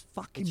 but it's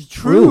fucking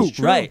true. It's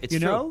true. Right, it's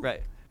true.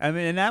 Right. I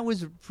mean, and that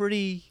was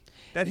pretty...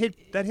 That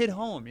hit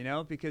home,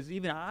 because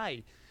even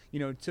I,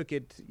 took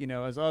it,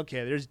 as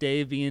okay, there's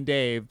Dave being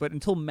Dave. But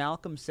until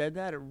Malcolm said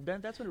that,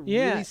 that's when it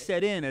really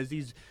set in as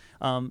these,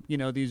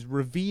 these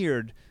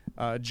revered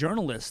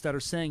journalists that are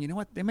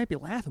saying, they might be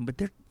laughing,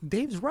 but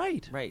Dave's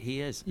right. Right,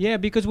 he is. Yeah,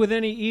 because with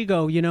any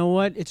ego,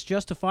 it's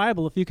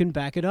justifiable if you can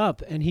back it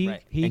up, and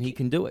he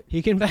can do it.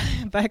 He can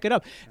back it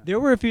up. There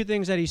were a few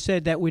things that he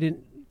said that we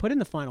didn't put in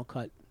the final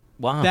cut.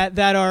 Wow.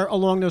 That are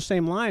along those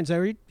same lines.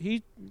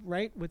 He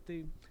right with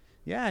the.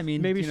 Yeah, I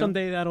mean, maybe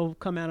someday that'll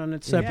come out on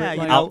its separate.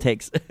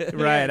 Outtakes.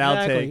 Right,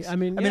 exactly.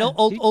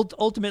 outtakes.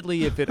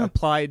 Ultimately, if it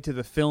applied to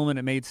the film and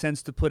it made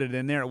sense to put it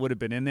in there, it would have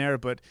been in there.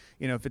 But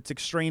if it's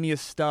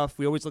extraneous stuff,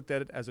 we always looked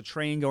at it as a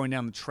train going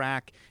down the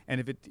track.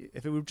 And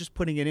if it were just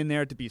putting it in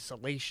there to be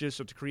salacious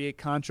or to create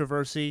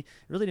controversy, it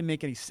really didn't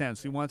make any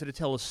sense. We wanted to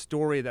tell a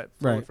story that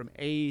flowed from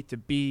A to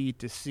B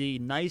to C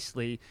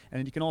nicely,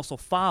 and you can also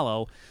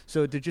follow.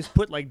 So to just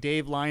put like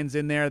Dave lines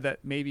in there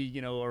that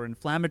maybe are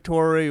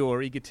inflammatory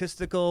or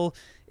egotistical.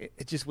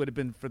 It just would have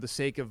been for the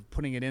sake of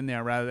putting it in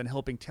there rather than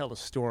helping tell a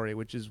story,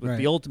 which is what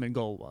the ultimate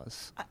goal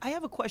was. I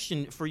have a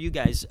question for you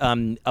guys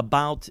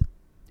about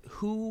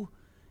who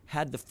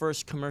had the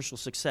first commercial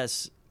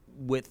success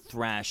with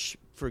thrash,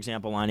 for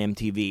example, on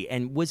MTV.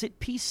 And was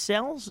it Peace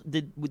Sells?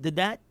 Did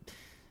that,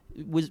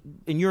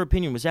 in your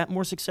opinion, was that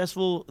more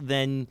successful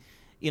than...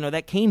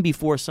 that came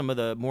before some of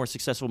the more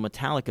successful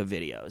Metallica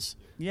videos.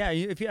 Yeah,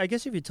 I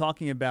guess if you're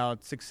talking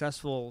about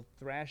successful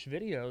thrash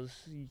videos...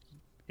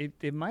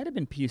 It might have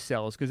been Peace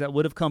Sells because that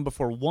would have come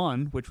before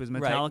One, which was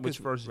Metallica's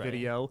first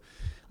video.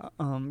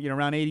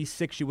 Around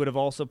 86, you would have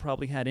also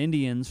probably had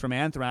Indians from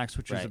Anthrax,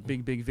 which was a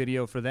big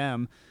video for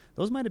them.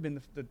 Those might have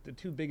been the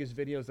two biggest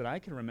videos that I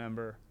can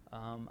remember.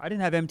 I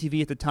didn't have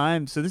MTV at the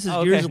time, so this is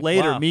years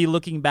later. Wow. Me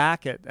looking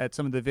back at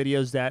some of the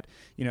videos that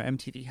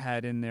MTV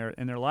had in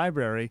their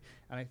library,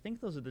 and I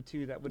think those are the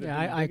two that would have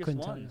been the biggest couldn't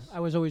ones. tell you. I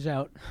was always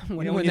out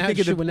when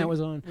that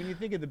was on. When you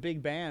think of the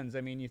big bands,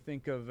 I mean, you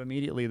think of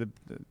immediately the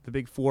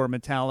big four: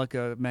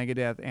 Metallica,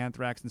 Megadeth,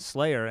 Anthrax, and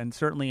Slayer, and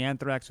certainly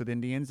Anthrax with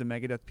Indians and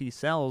Megadeth Peace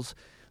Sells.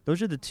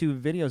 Those are the two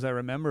videos I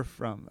remember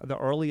from the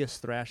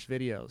earliest thrash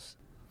videos.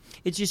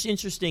 It's just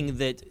interesting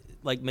that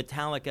like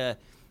Metallica.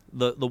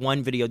 The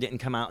one video didn't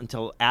come out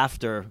until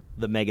after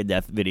the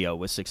Megadeth video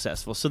was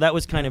successful. So that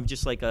was kind of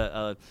just like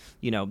I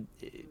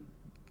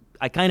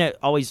kind of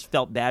always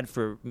felt bad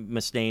for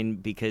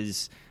Mustaine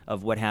because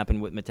of what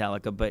happened with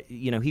Metallica. But,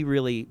 he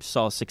really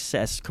saw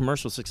success,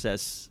 commercial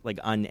success, like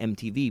on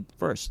MTV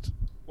first.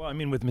 Well, I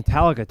mean, with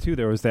Metallica, too,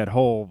 there was that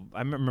whole... I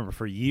remember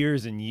for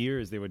years and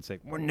years they would say,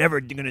 we're never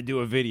going to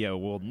do a video.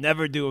 We'll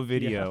never do a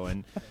video.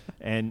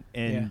 Yeah.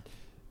 And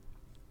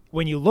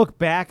when you look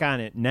back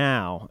on it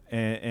now,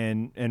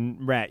 and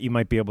Rat, you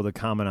might be able to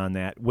comment on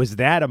that, was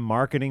that a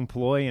marketing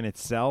ploy in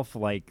itself?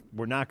 Like,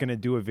 we're not going to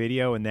do a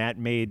video, and that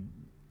made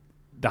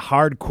the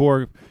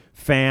hardcore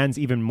fans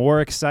even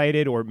more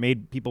excited or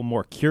made people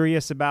more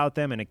curious about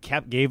them, and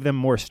it gave them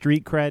more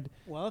street cred?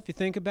 Well, if you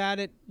think about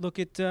it, look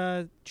at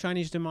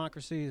Chinese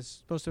Democracy is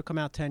supposed to come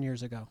out 10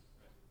 years ago.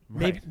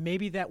 Right.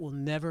 Maybe that will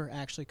never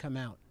actually come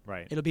out.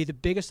 Right. It'll be the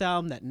biggest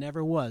album that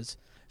never was.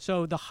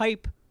 So the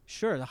hype...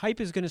 Sure, the hype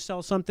is going to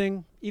sell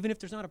something, even if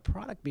there's not a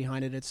product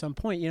behind it at some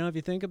point, if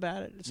you think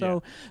about it.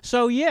 So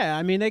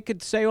I mean, they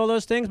could say all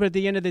those things, but at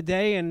the end of the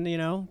day, and,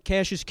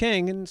 cash is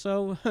king, and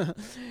so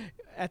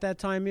at that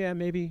time, yeah,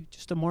 maybe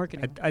just a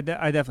marketing. I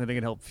definitely think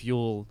it helped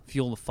fuel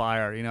the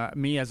fire. You know,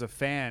 me as a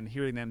fan,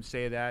 hearing them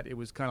say that, it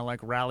was kind of like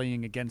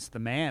rallying against the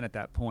man at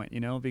that point. You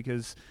know,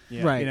 because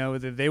you know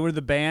they were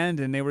the band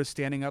and they were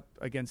standing up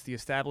against the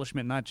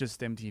establishment, not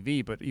just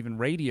MTV, but even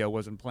radio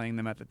wasn't playing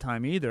them at the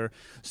time either.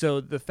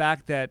 So the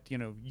fact that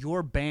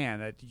your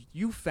band that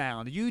you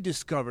found, you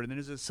discovered, and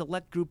there's a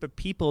select group of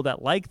people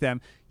that like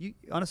them, you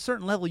on a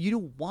certain level, you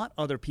don't want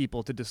other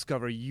people to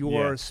discover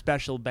your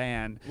special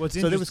band. Well, it's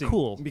so that was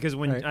cool because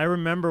when I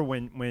remember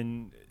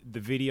when the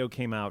video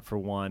came out for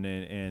one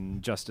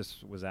and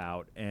Justice was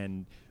out,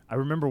 and I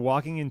remember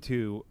walking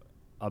into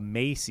a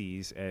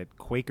Macy's at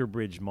Quaker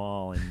Bridge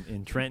Mall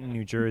in Trenton,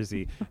 New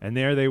Jersey, and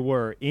there they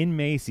were in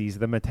Macy's,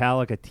 the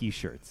Metallica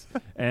T-shirts,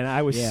 and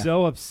I was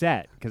so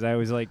upset because I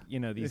was like,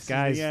 these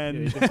guys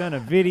they've done a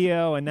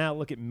video, and now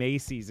look at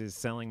Macy's is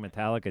selling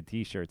Metallica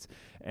T-shirts,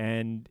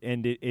 and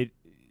it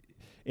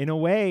in a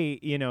way,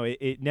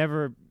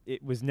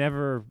 it was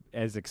never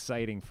as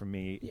exciting for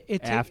me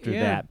after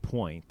that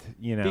point,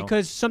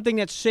 Because something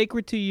that's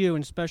sacred to you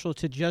and special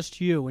to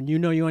just you, and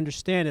you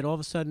understand it, all of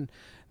a sudden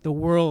the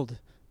world,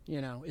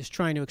 is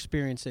trying to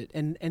experience it,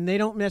 and they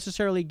don't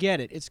necessarily get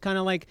it. It's kind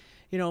of like,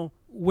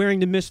 wearing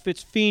the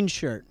Misfits Fiend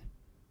shirt.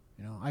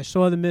 I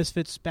saw the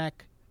Misfits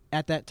back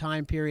at that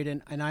time period,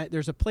 and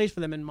there's a place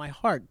for them in my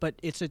heart, but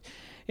it's it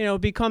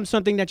becomes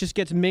something that just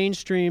gets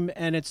mainstream,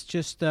 and it's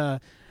just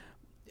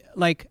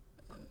like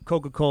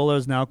Coca-Cola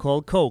is now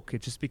called Coke.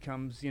 It just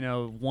becomes,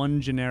 one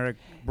generic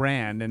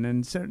brand, and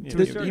then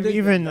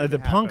even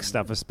the punk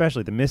stuff,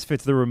 especially the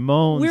Misfits, the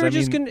Ramones. We were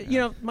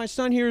gonna, my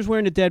son here is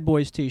wearing a Dead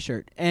Boys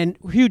T-shirt, and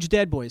huge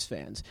Dead Boys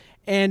fans,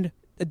 and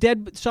a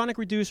Sonic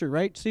Reducer,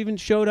 right? Steven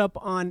showed up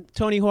on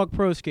Tony Hawk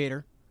Pro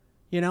Skater,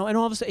 and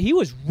all of a sudden he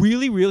was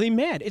really, really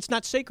mad. It's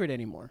not sacred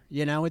anymore,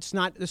 It's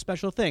not a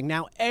special thing.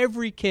 Now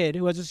every kid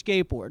who has a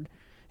skateboard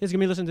is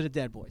gonna be listening to the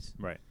Dead Boys.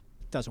 Right?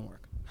 Doesn't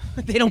work.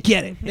 They don't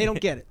get it. They don't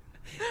get it.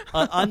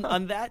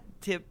 On that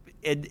tip,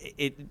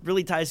 it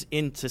really ties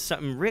into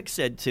something Rick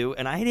said too,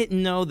 and I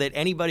didn't know that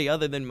anybody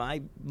other than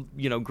my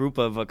group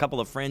of a couple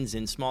of friends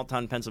in small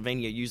town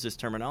Pennsylvania used this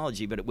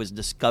terminology, but it was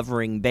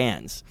discovering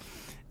bands.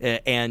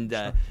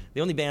 The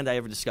only band I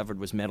ever discovered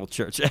was Metal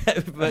Church.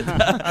 But,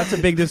 that's a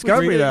big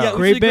discovery, though. Yeah,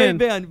 great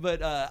band.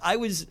 But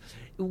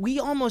we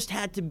almost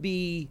had to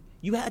be.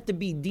 You had to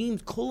be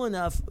deemed cool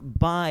enough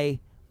by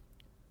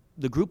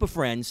the group of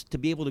friends to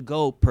be able to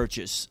go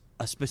purchase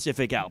a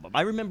specific album.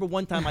 I remember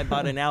one time I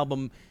bought an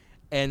album,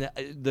 and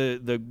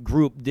the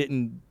group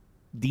didn't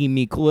deem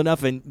me cool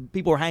enough, and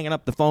people were hanging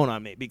up the phone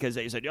on me because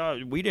they said, "Oh,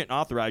 we didn't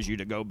authorize you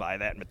to go buy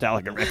that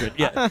Metallica record."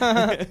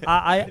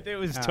 Yeah, it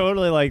was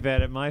totally like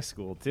that at my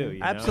school too.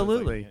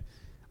 Absolutely.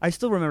 I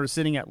still remember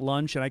sitting at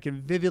lunch, and I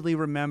can vividly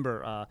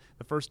remember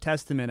the first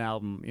Testament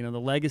album, the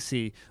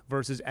Legacy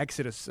versus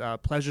Exodus,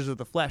 Pleasures of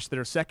the Flesh,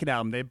 their second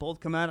album. They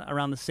both come out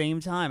around the same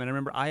time, and I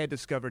remember I had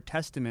discovered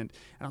Testament,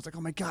 and I was like,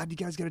 oh my God, you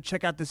guys got to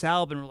check out this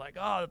album. And we're like,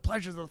 oh, the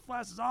Pleasures of the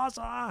Flesh is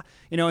awesome.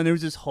 And there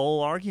was this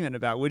whole argument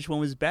about which one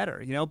was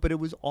better, but it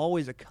was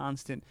always a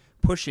constant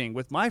pushing,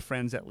 with my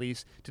friends at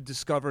least, to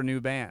discover new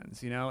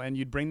bands, and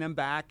you'd bring them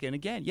back, and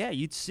again,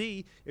 you'd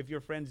see if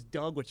your friends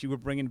dug what you were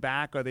bringing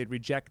back, or they'd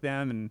reject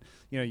them, and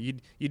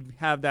you'd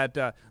have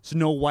that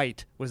Snow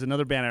White was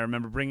another band I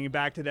remember bringing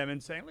back to them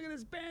and saying, look at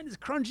this band, this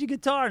crunchy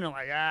guitar, and they're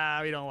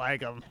like, we don't like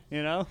them,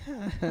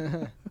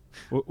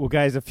 Well,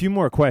 guys, a few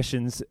more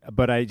questions,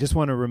 but I just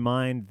want to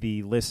remind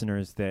the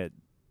listeners that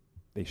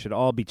they should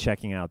all be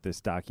checking out this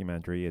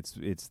documentary. It's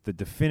the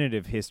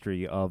definitive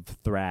history of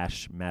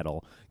thrash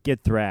metal.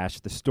 Get Thrash,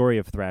 the story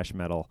of thrash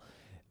metal,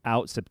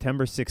 out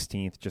September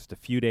 16th, just a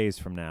few days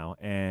from now.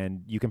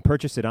 And you can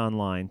purchase it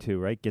online too,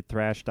 right?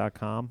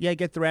 GetThrash.com? Yeah,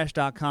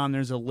 GetThrash.com.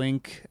 There's a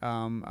link,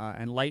 and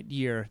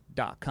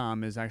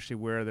Lightyear.com is actually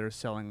where they're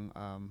selling,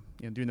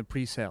 doing the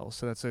pre-sales.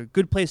 So that's a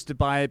good place to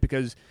buy it,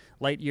 because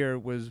Lightyear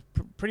was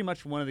pretty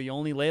much one of the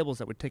only labels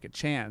that would take a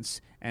chance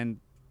and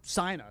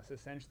sign us,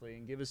 essentially,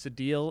 and give us a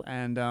deal,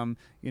 and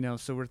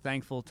so we're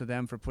thankful to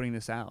them for putting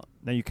this out.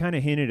 Now, you kind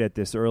of hinted at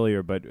this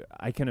earlier, but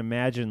I can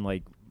imagine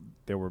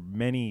there were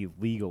many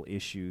legal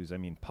issues. I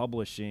mean,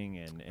 publishing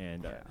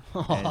and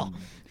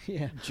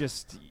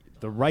just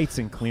the rights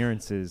and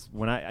clearances.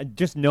 When I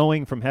just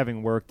knowing from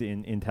having worked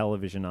in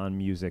television on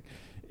music,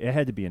 it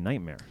had to be a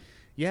nightmare.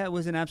 Yeah, it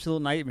was an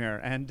absolute nightmare,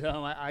 and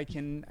I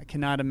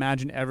cannot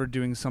imagine ever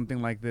doing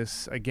something like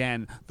this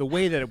again. The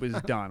way that it was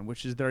done,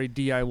 which is very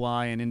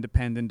DIY and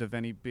independent of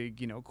any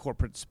big,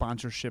 corporate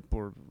sponsorship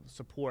or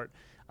support.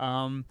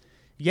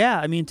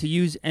 To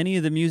use any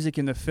of the music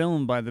in the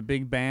film by the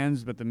big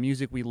bands, but the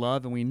music we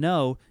love and we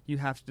know, you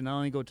have to not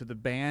only go to the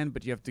band,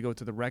 but you have to go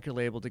to the record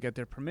label to get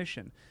their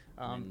permission.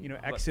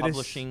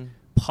 Exodus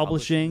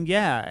publishing,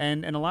 yeah,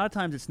 and a lot of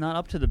times it's not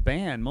up to the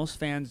band. Most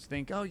fans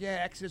think, oh yeah,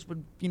 Exodus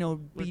would be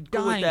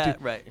dying to,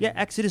 right? Yeah,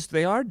 Exodus,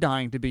 they are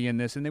dying to be in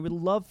this, and they would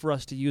love for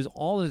us to use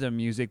all of their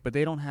music, but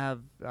they don't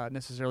have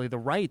necessarily the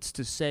rights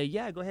to say,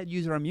 yeah, go ahead,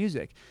 use our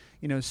music.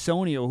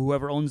 Sony or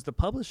whoever owns the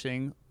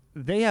publishing,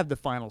 they have the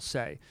final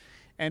say.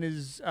 And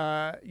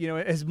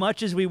as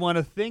much as we want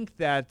to think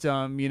that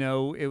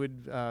it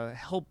would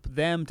help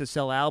them to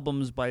sell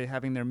albums by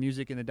having their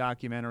music in the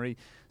documentary,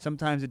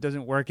 sometimes it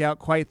doesn't work out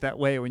quite that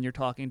way when you're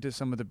talking to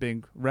some of the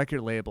big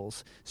record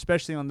labels,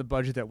 especially on the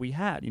budget that we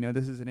had.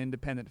 This is an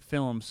independent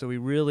film, so we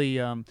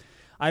really.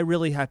 I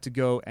really had to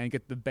go and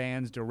get the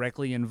bands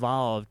directly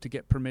involved to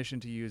get permission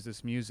to use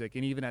this music.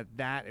 And even at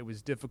that, it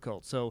was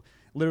difficult. So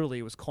literally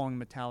it was calling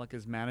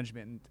Metallica's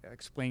management and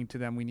explaining to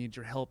them, we need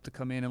your help to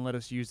come in and let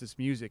us use this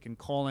music. And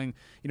calling,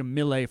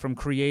 Mille from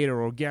Creator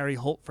or Gary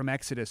Holt from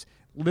Exodus.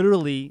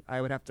 Literally,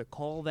 I would have to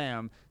call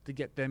them to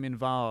get them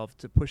involved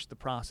to push the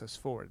process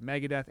forward.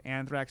 Megadeth,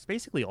 Anthrax,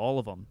 basically all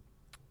of them.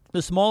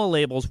 The smaller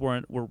labels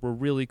were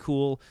really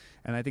cool,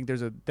 and I think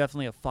there's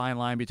definitely a fine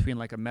line between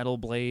like a Metal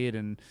Blade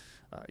and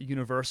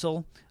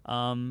Universal.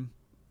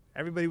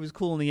 Everybody was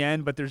cool in the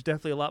end, but there's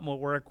definitely a lot more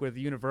work with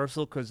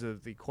Universal because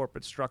of the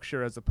corporate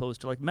structure as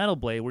opposed to like Metal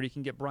Blade, where you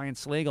can get Brian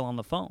Slagle on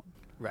the phone.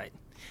 Right.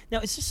 Now,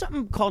 is there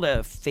something called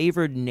a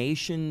favored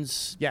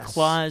nations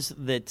clause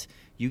that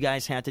you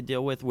guys had to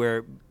deal with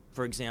where,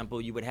 for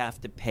example, you would have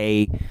to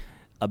pay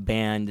a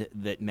band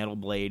that Metal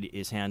Blade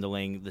is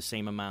handling the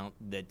same amount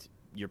that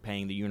you're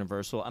paying the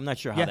Universal? I'm not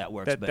sure how that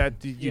works.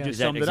 You just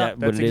summed it up.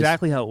 That's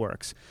exactly how it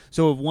works.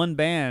 So if one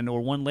band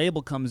or one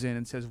label comes in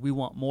and says, we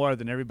want more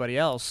than everybody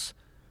else,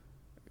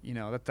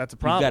 that's a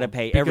problem. You've got to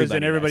pay everybody. Because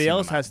then everybody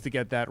else has to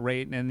get that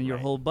rate, and then your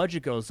whole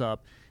budget goes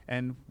up.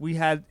 And we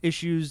had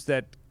issues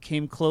that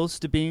came close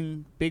to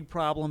being big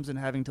problems and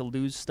having to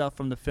lose stuff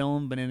from the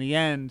film. But in the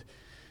end,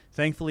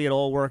 thankfully, it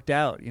all worked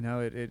out.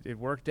 It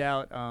worked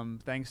out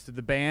thanks to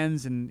the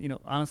bands and,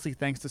 honestly,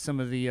 thanks to some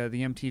of the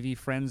MTV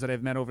friends that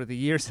I've met over the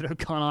years that have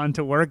gone on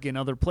to work in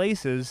other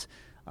places.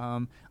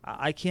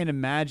 I can't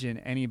imagine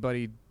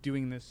anybody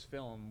doing this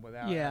film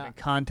without having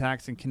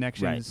contacts and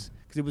connections,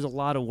 because it was a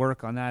lot of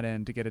work on that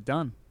end to get it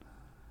done.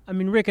 I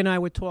mean, Rick and I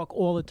would talk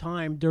all the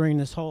time during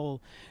the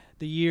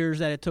years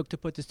that it took to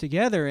put this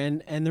together,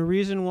 and the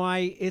reason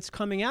why it's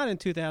coming out in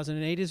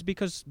 2008 is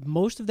because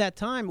most of that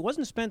time it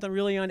wasn't spent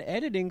on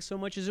editing so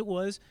much as it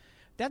was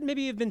that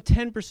maybe have been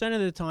 10% of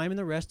the time, and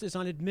the rest is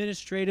on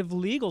administrative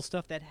legal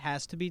stuff that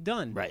has to be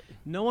done. Right.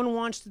 No one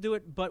wants to do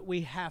it, but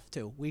we have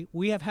to.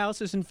 We have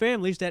houses and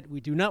families that we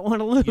do not want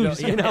to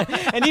lose.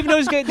 And even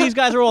though these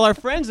guys are all our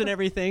friends and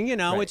everything,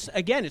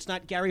 it's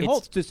not Gary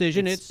Holt's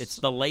decision. It's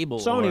the label,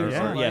 Sony,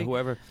 or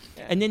whoever.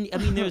 And then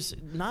there's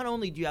not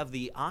only do you have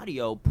the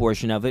audio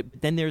portion of it,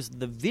 but then there's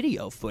the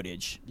video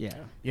footage.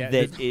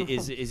 That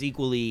is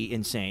equally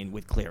insane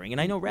with clearing.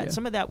 And I know, Rat,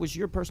 some of that was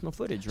your personal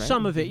footage, right?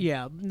 Some of it,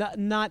 yeah.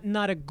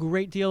 Not a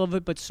great deal of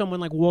it, but someone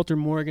like Walter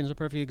Morgan is a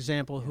perfect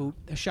example who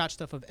shot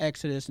stuff of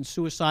Exodus and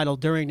Suicidal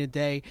during the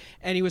day,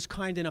 and he was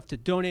kind enough to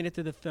donate it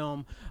to the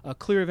film,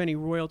 clear of any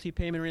royalty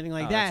payment or anything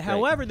like that.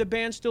 However, the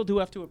band still do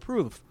have to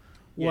approve.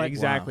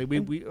 Exactly.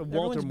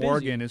 Walter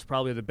Morgan is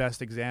probably the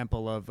best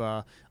example of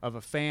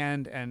a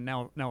fan and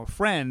now a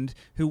friend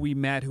who we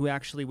met, who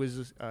actually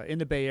was in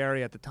the Bay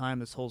Area at the time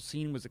this whole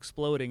scene was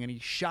exploding, and he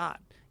shot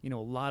a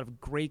lot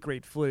of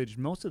great footage.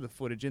 Most of the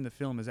footage in the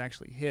film is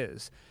actually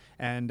his.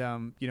 And,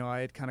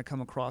 I had kind of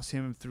come across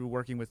him through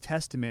working with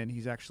Testament.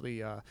 He's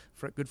actually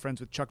good friends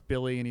with Chuck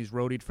Billy, and he's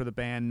roadied for the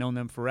band, known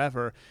them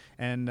forever.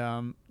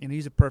 And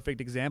he's a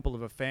perfect example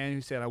of a fan who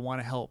said, I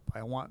want to help.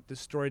 I want this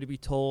story to be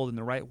told in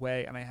the right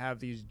way, and I have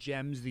these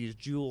gems, these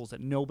jewels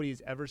that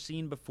nobody's ever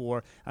seen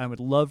before, and I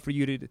would love for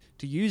you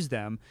to use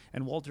them.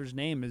 And Walter's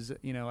name is,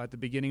 at the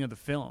beginning of the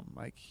film.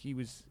 Like, he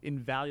was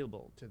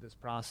invaluable to this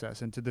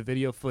process and to the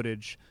video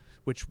footage,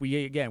 which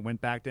we, again, went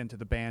back then to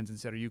the bands and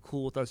said, are you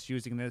cool with us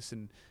using this?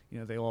 And,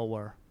 they all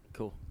were.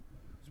 Cool.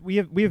 We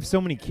have so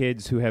many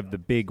kids who have the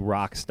big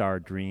rock star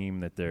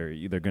dream that they're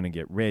either going to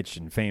get rich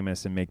and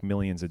famous and make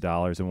millions of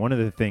dollars. And one of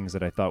the things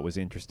that I thought was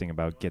interesting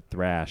about Get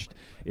Thrashed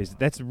is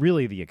that's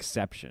really the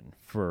exception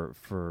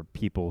for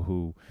people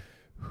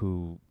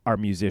who are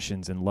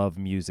musicians and love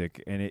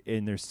music.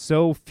 And there's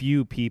so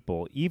few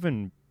people,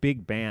 even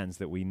big bands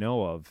that we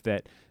know of,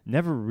 that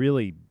never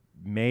really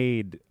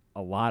made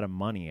a lot of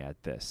money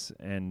at this.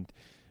 And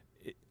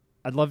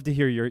I'd love to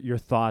hear your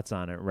thoughts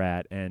on it,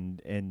 Rat.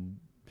 And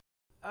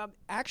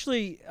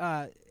actually,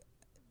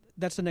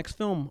 that's the next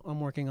film I'm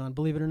working on.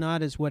 Believe it or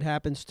not, is what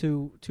happens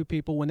to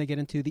people when they get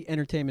into the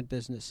entertainment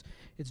business.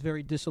 It's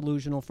very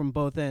disillusional from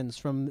both ends,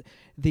 from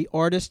the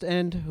artist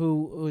end,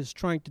 who is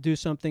trying to do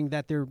something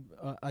that they're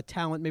a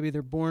talent maybe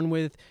they're born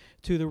with,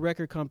 to the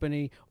record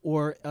company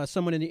or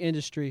someone in the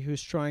industry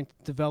who's trying to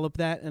develop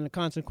that and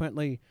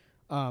consequently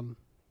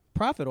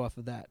profit off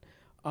of that.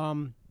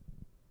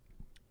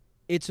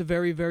 It's a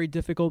very, very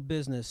difficult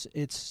business.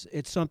 It's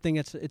something.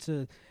 It's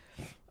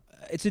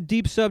a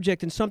deep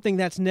subject and something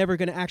that's never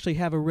going to actually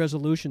have a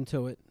resolution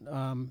to it,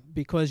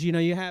 because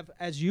you have,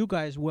 as you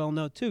guys well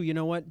know too. You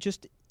know what?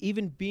 Just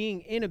even being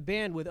in a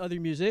band with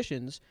other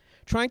musicians,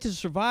 trying to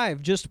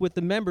survive just with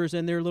the members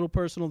and their little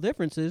personal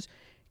differences,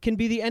 can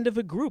be the end of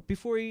a group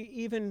before you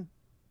even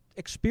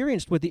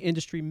experienced what the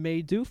industry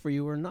may do for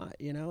you or not.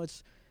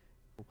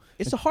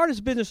 It's the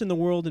hardest business in the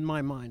world in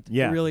my mind.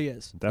 Yeah, it really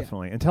is.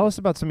 Definitely. Yeah. And tell us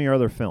about some of your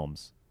other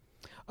films.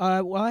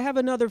 Well, I have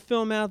another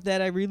film out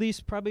that I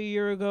released probably a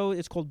year ago.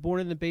 It's called Born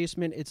in the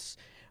Basement. It's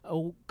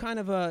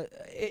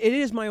it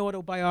is my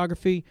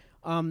autobiography.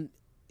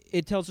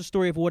 It tells the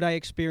story of what I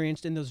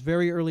experienced in those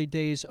very early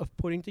days of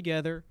putting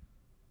together,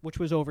 which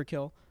was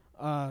Overkill,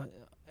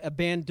 a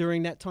band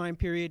during that time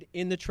period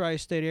in the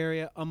tri-state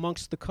area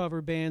amongst the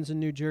cover bands in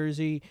New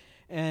Jersey,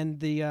 and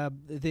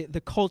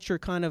the culture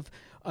kind of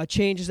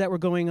changes that were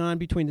going on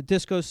between the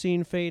disco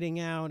scene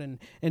fading out and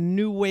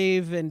new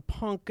wave and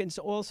punk, and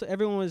so also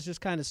everyone was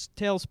just kind of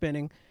tail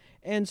spinning,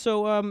 and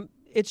so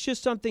it's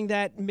just something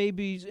that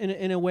maybe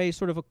in a way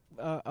sort of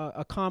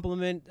a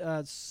compliment,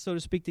 so to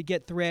speak, to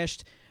Get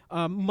Thrashed.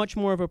 Much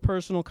more of a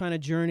personal kind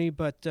of journey,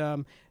 but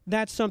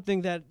that's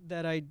something that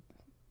I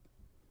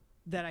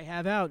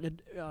have out at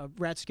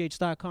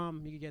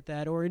ratskates.com. You can get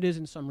that, or it is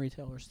in some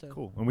retailers too.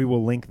 Cool. And we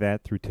will link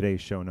that through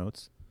today's show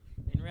notes.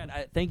 And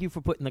Rat, thank you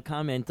for putting the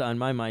comment on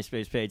my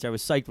MySpace page. I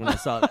was psyched when I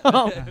saw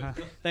that.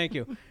 Thank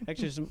you.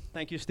 Actually,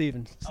 thank you,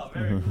 Stephen. Oh,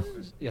 very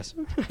good. Yes.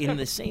 In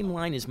the same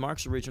line as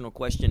Mark's original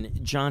question,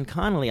 John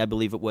Connolly, I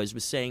believe it was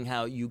saying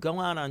how you go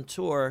out on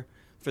tour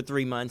for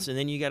 3 months, and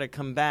then you got to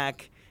come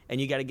back, and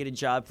you got to get a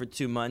job for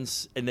 2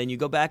 months, and then you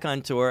go back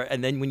on tour,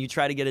 and then when you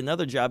try to get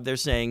another job, they're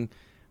saying,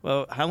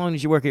 well, how long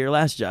did you work at your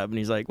last job? And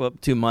he's like, well,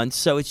 2 months.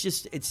 So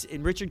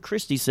and Richard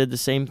Christie said the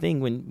same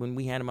thing when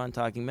we had him on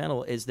Talking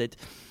Metal, is that,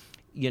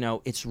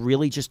 it's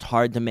really just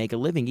hard to make a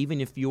living,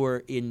 even if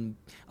you're in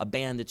a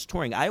band that's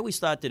touring. I always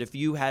thought that if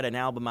you had an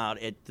album out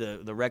at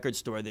the record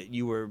store that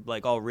you were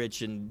like all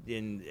rich and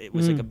it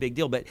was like a big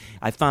deal. But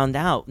I found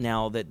out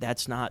now that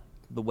that's not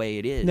the way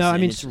it is. No, I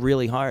mean, it's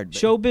really hard.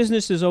 Show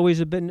business has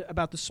always been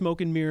about the smoke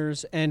and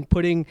mirrors and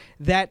putting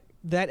that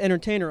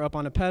entertainer up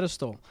on a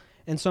pedestal.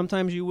 And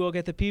sometimes you will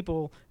get the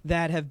people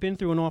that have been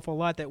through an awful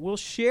lot that will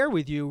share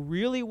with you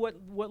really what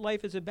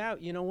life is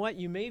about. You know what?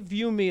 You may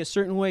view me a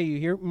certain way. You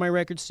hear my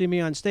records, see me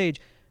on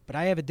stage, but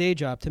I have a day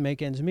job to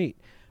make ends meet.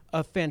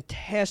 A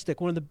fantastic,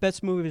 one of the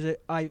best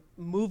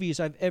movies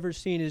I've ever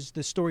seen is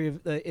the story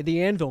of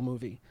the Anvil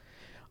movie.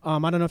 I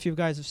don't know if you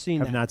guys have seen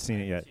that. I've not seen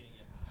it yet.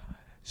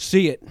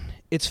 See it.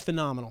 It's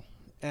phenomenal.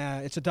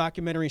 It's a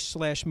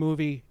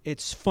documentary/movie.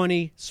 It's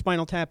funny.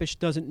 Spinal Tap-ish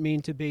doesn't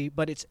mean to be,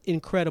 but it's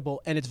incredible.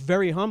 And it's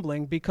very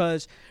humbling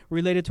because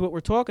related to what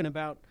we're talking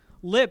about,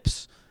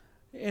 Lips,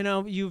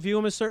 you view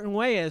him a certain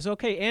way as,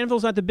 okay,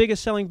 Anvil's not the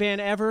biggest selling band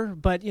ever,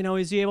 but,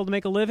 is he able to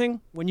make a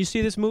living? When you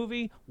see this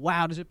movie,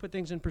 wow, does it put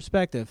things in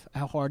perspective,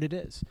 how hard it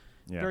is.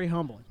 Yeah, very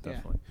humbling.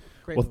 Definitely.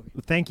 Yeah. Great well, movie.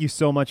 Thank you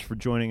so much for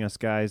joining us,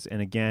 guys.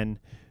 And again,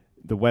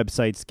 the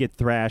website's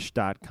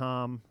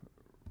getthrash.com.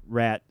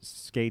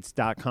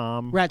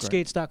 ratskates.com.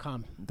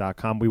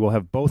 ratskates.com. We will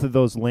have both of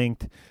those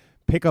linked.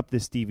 Pick up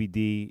this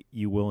DVD.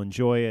 You will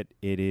enjoy it.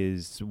 It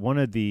is one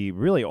of the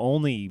really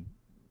only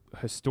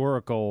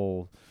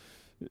historical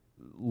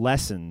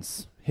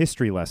lessons,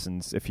 history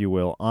lessons, if you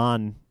will,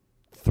 on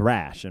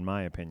thrash, in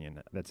my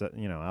opinion. That's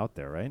out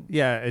there, right?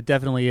 Yeah, it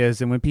definitely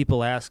is. And when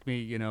people ask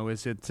me,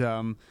 is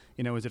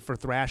it for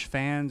thrash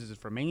fans? Is it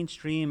for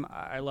mainstream?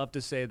 I love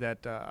to say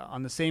that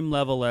on the same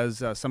level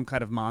as some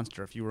kind of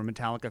Monster. If you were a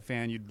Metallica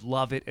fan, you'd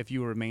love it. If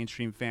you were a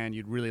mainstream fan,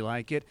 you'd really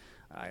like it.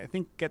 I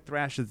think Get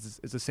Thrashed is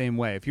the same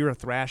way. If you're a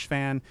thrash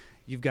fan,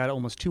 you've got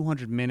almost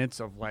 200 minutes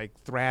of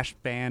thrash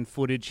band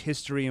footage,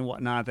 history, and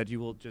whatnot that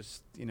you will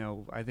just,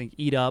 I think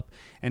eat up.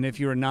 And if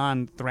you're a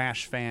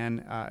non-thrash fan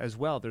as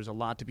well, there's a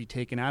lot to be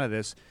taken out of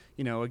this.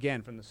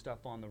 Again, from the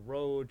stuff on the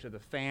road to the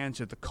fans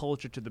to the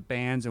culture to the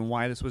bands and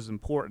why this was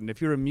important. If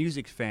you're a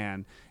music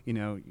fan,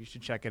 you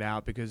should check it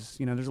out because,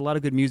 there's a lot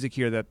of good music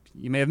here that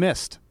you may have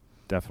missed.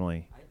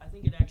 Definitely. I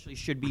think it actually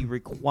should be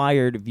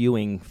required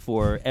viewing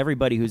for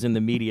everybody who's in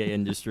the media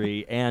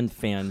industry and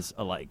fans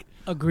alike.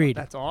 Agreed.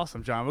 That's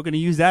awesome, John. We're going to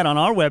use that on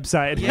our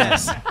website.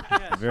 Yes.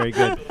 Very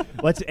good.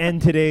 Let's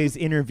end today's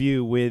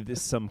interview with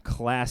some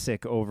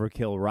classic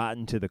Overkill,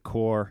 Rotten to the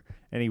Core.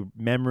 Any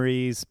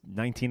memories?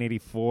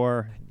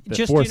 1984, the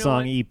Just,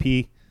 four-song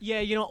EP.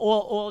 Yeah,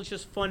 all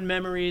just fun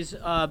memories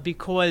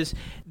because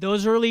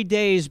those early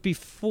days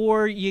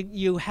before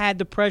you had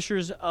the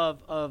pressures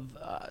of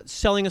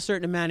selling a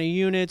certain amount of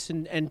units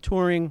and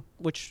touring,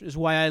 which is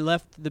why I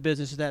left the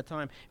business at that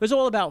time. It was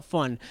all about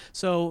fun.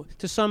 So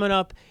to sum it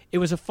up, it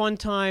was a fun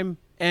time,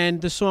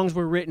 and the songs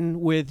were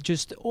written with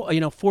just,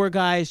 four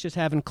guys just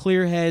having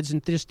clear heads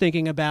and just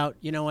thinking about,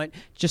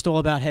 just all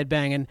about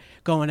headbanging,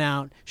 going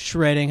out,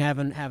 shredding,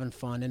 having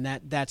fun, and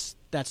that's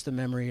the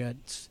memory.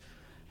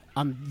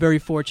 I'm very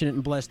fortunate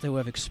and blessed to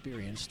have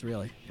experienced,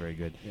 really. Very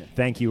good. Yeah.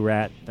 Thank you,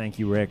 Rat. Thank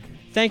you, Rick.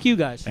 Thank you,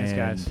 guys. Thanks,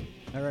 guys.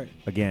 All right.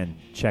 Again,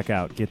 check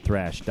out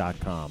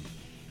getthrash.com.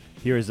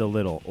 Here is a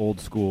little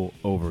old school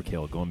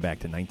Overkill going back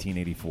to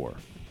 1984.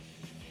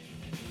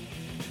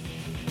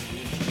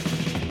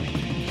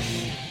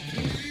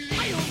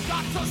 I've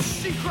got a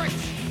secret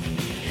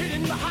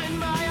hidden behind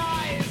my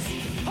eyes.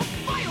 A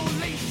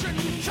violation,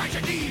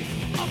 tragedy,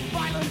 of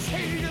violence,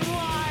 hate, and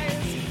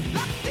lies.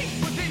 Locked deep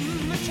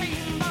within the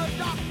chamber,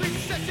 dark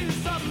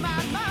recesses of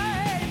my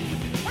mind.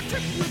 A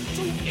tribute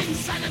to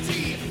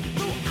insanity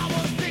through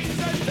our days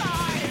and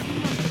time.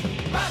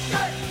 Back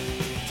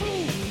to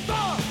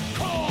the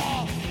core.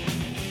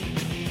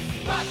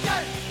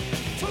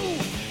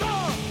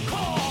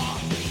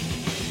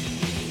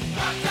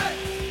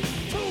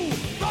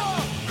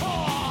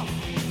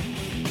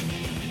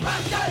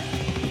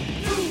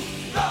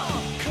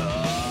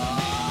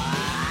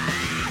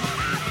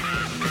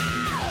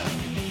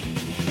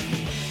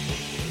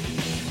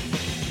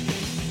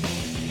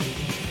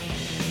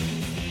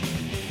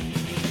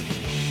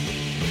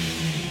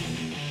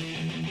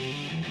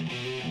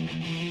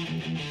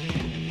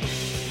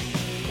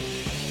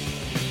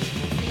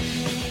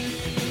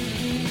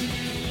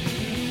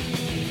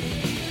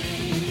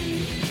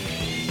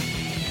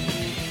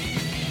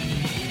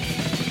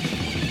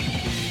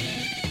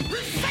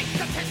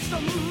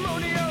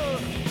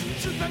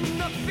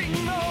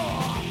 nothing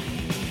more.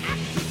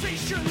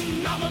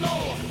 Accusation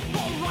nominal,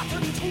 all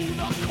rotten to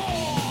the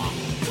core.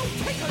 So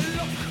take a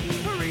look,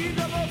 read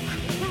the book,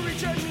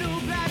 reach a new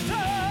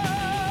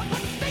plateau.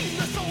 But stain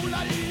the soul of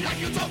life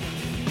you took,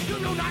 you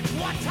know not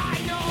what I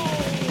know.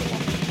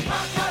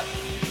 Back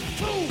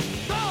to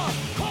the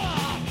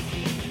core.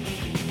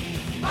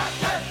 Back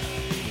to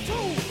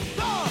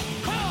the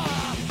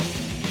core.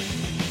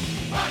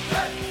 Back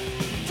to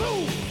the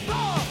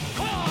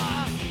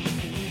core.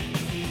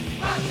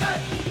 Back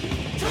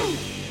to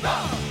the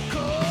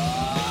core.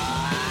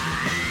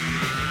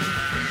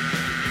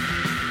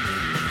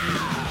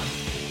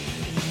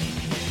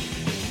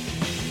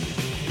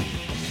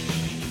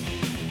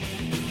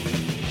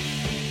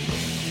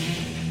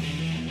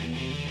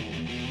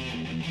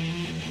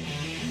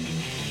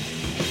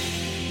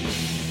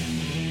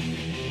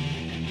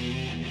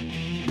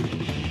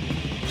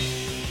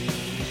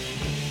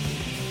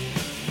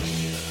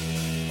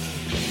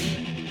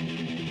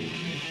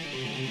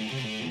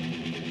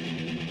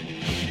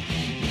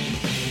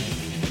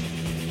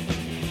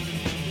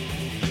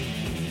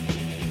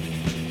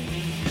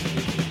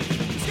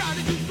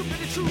 Scouted you the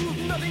bitter truth,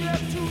 nothing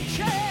left to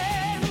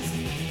chance.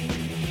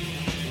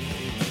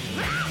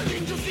 An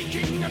angel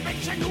seeking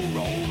affection, no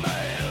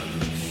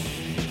romance.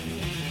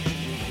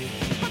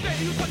 But there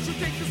you touch, you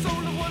take the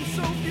soul of one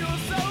so pure,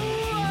 so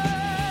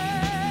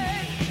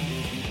white.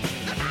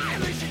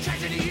 Annihilation,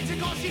 tragedy,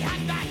 because she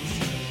had that.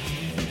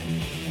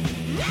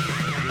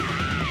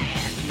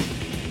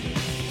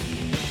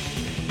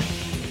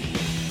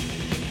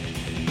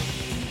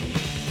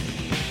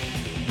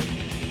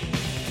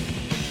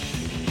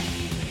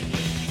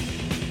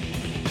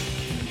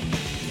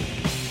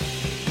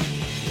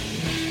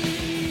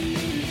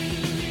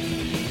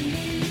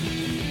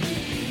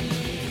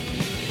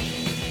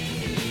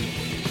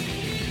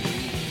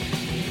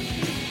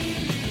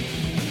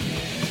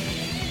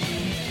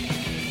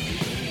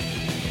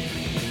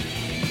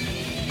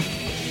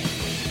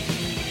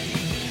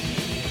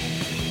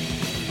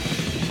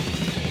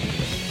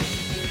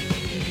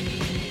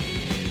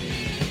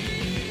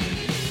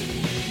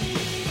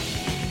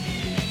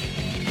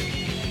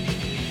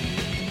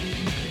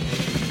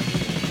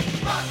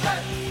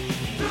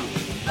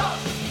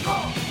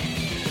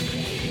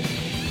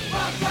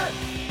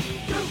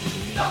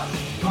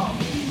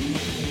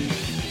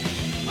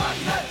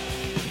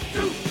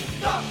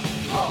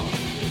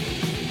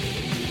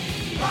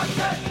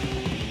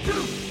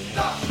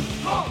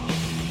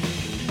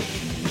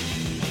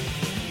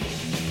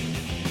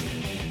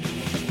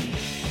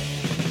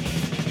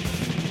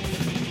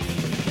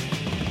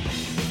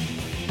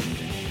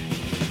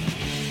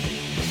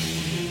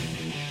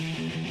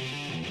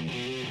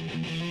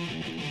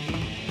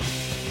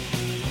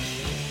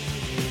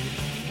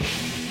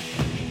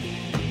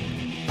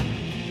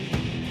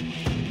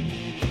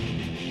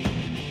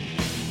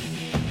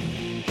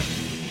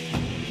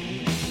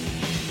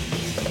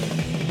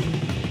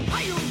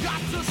 You've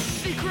got the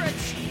secret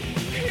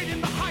hidden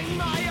behind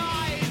my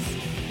eyes.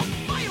 A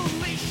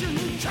violation,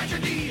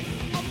 tragedy,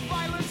 of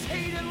violence,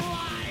 hate, and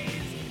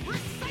lies.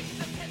 Recite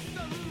the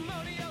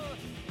testimonial,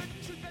 the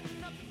truth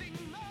and nothing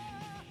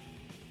more.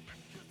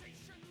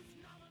 Accusations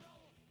nominal.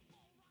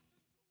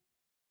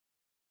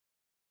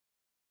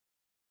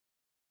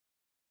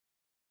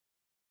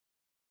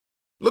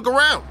 Look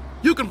around.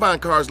 You can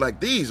find cars like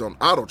these on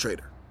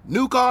AutoTrader.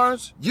 New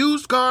cars,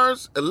 used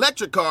cars,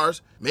 electric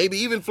cars, maybe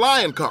even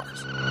flying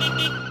cars.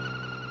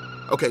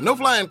 Okay, no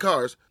flying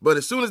cars, but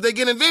as soon as they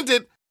get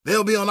invented,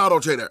 they'll be on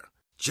AutoTrader.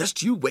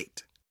 Just you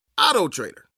wait. AutoTrader.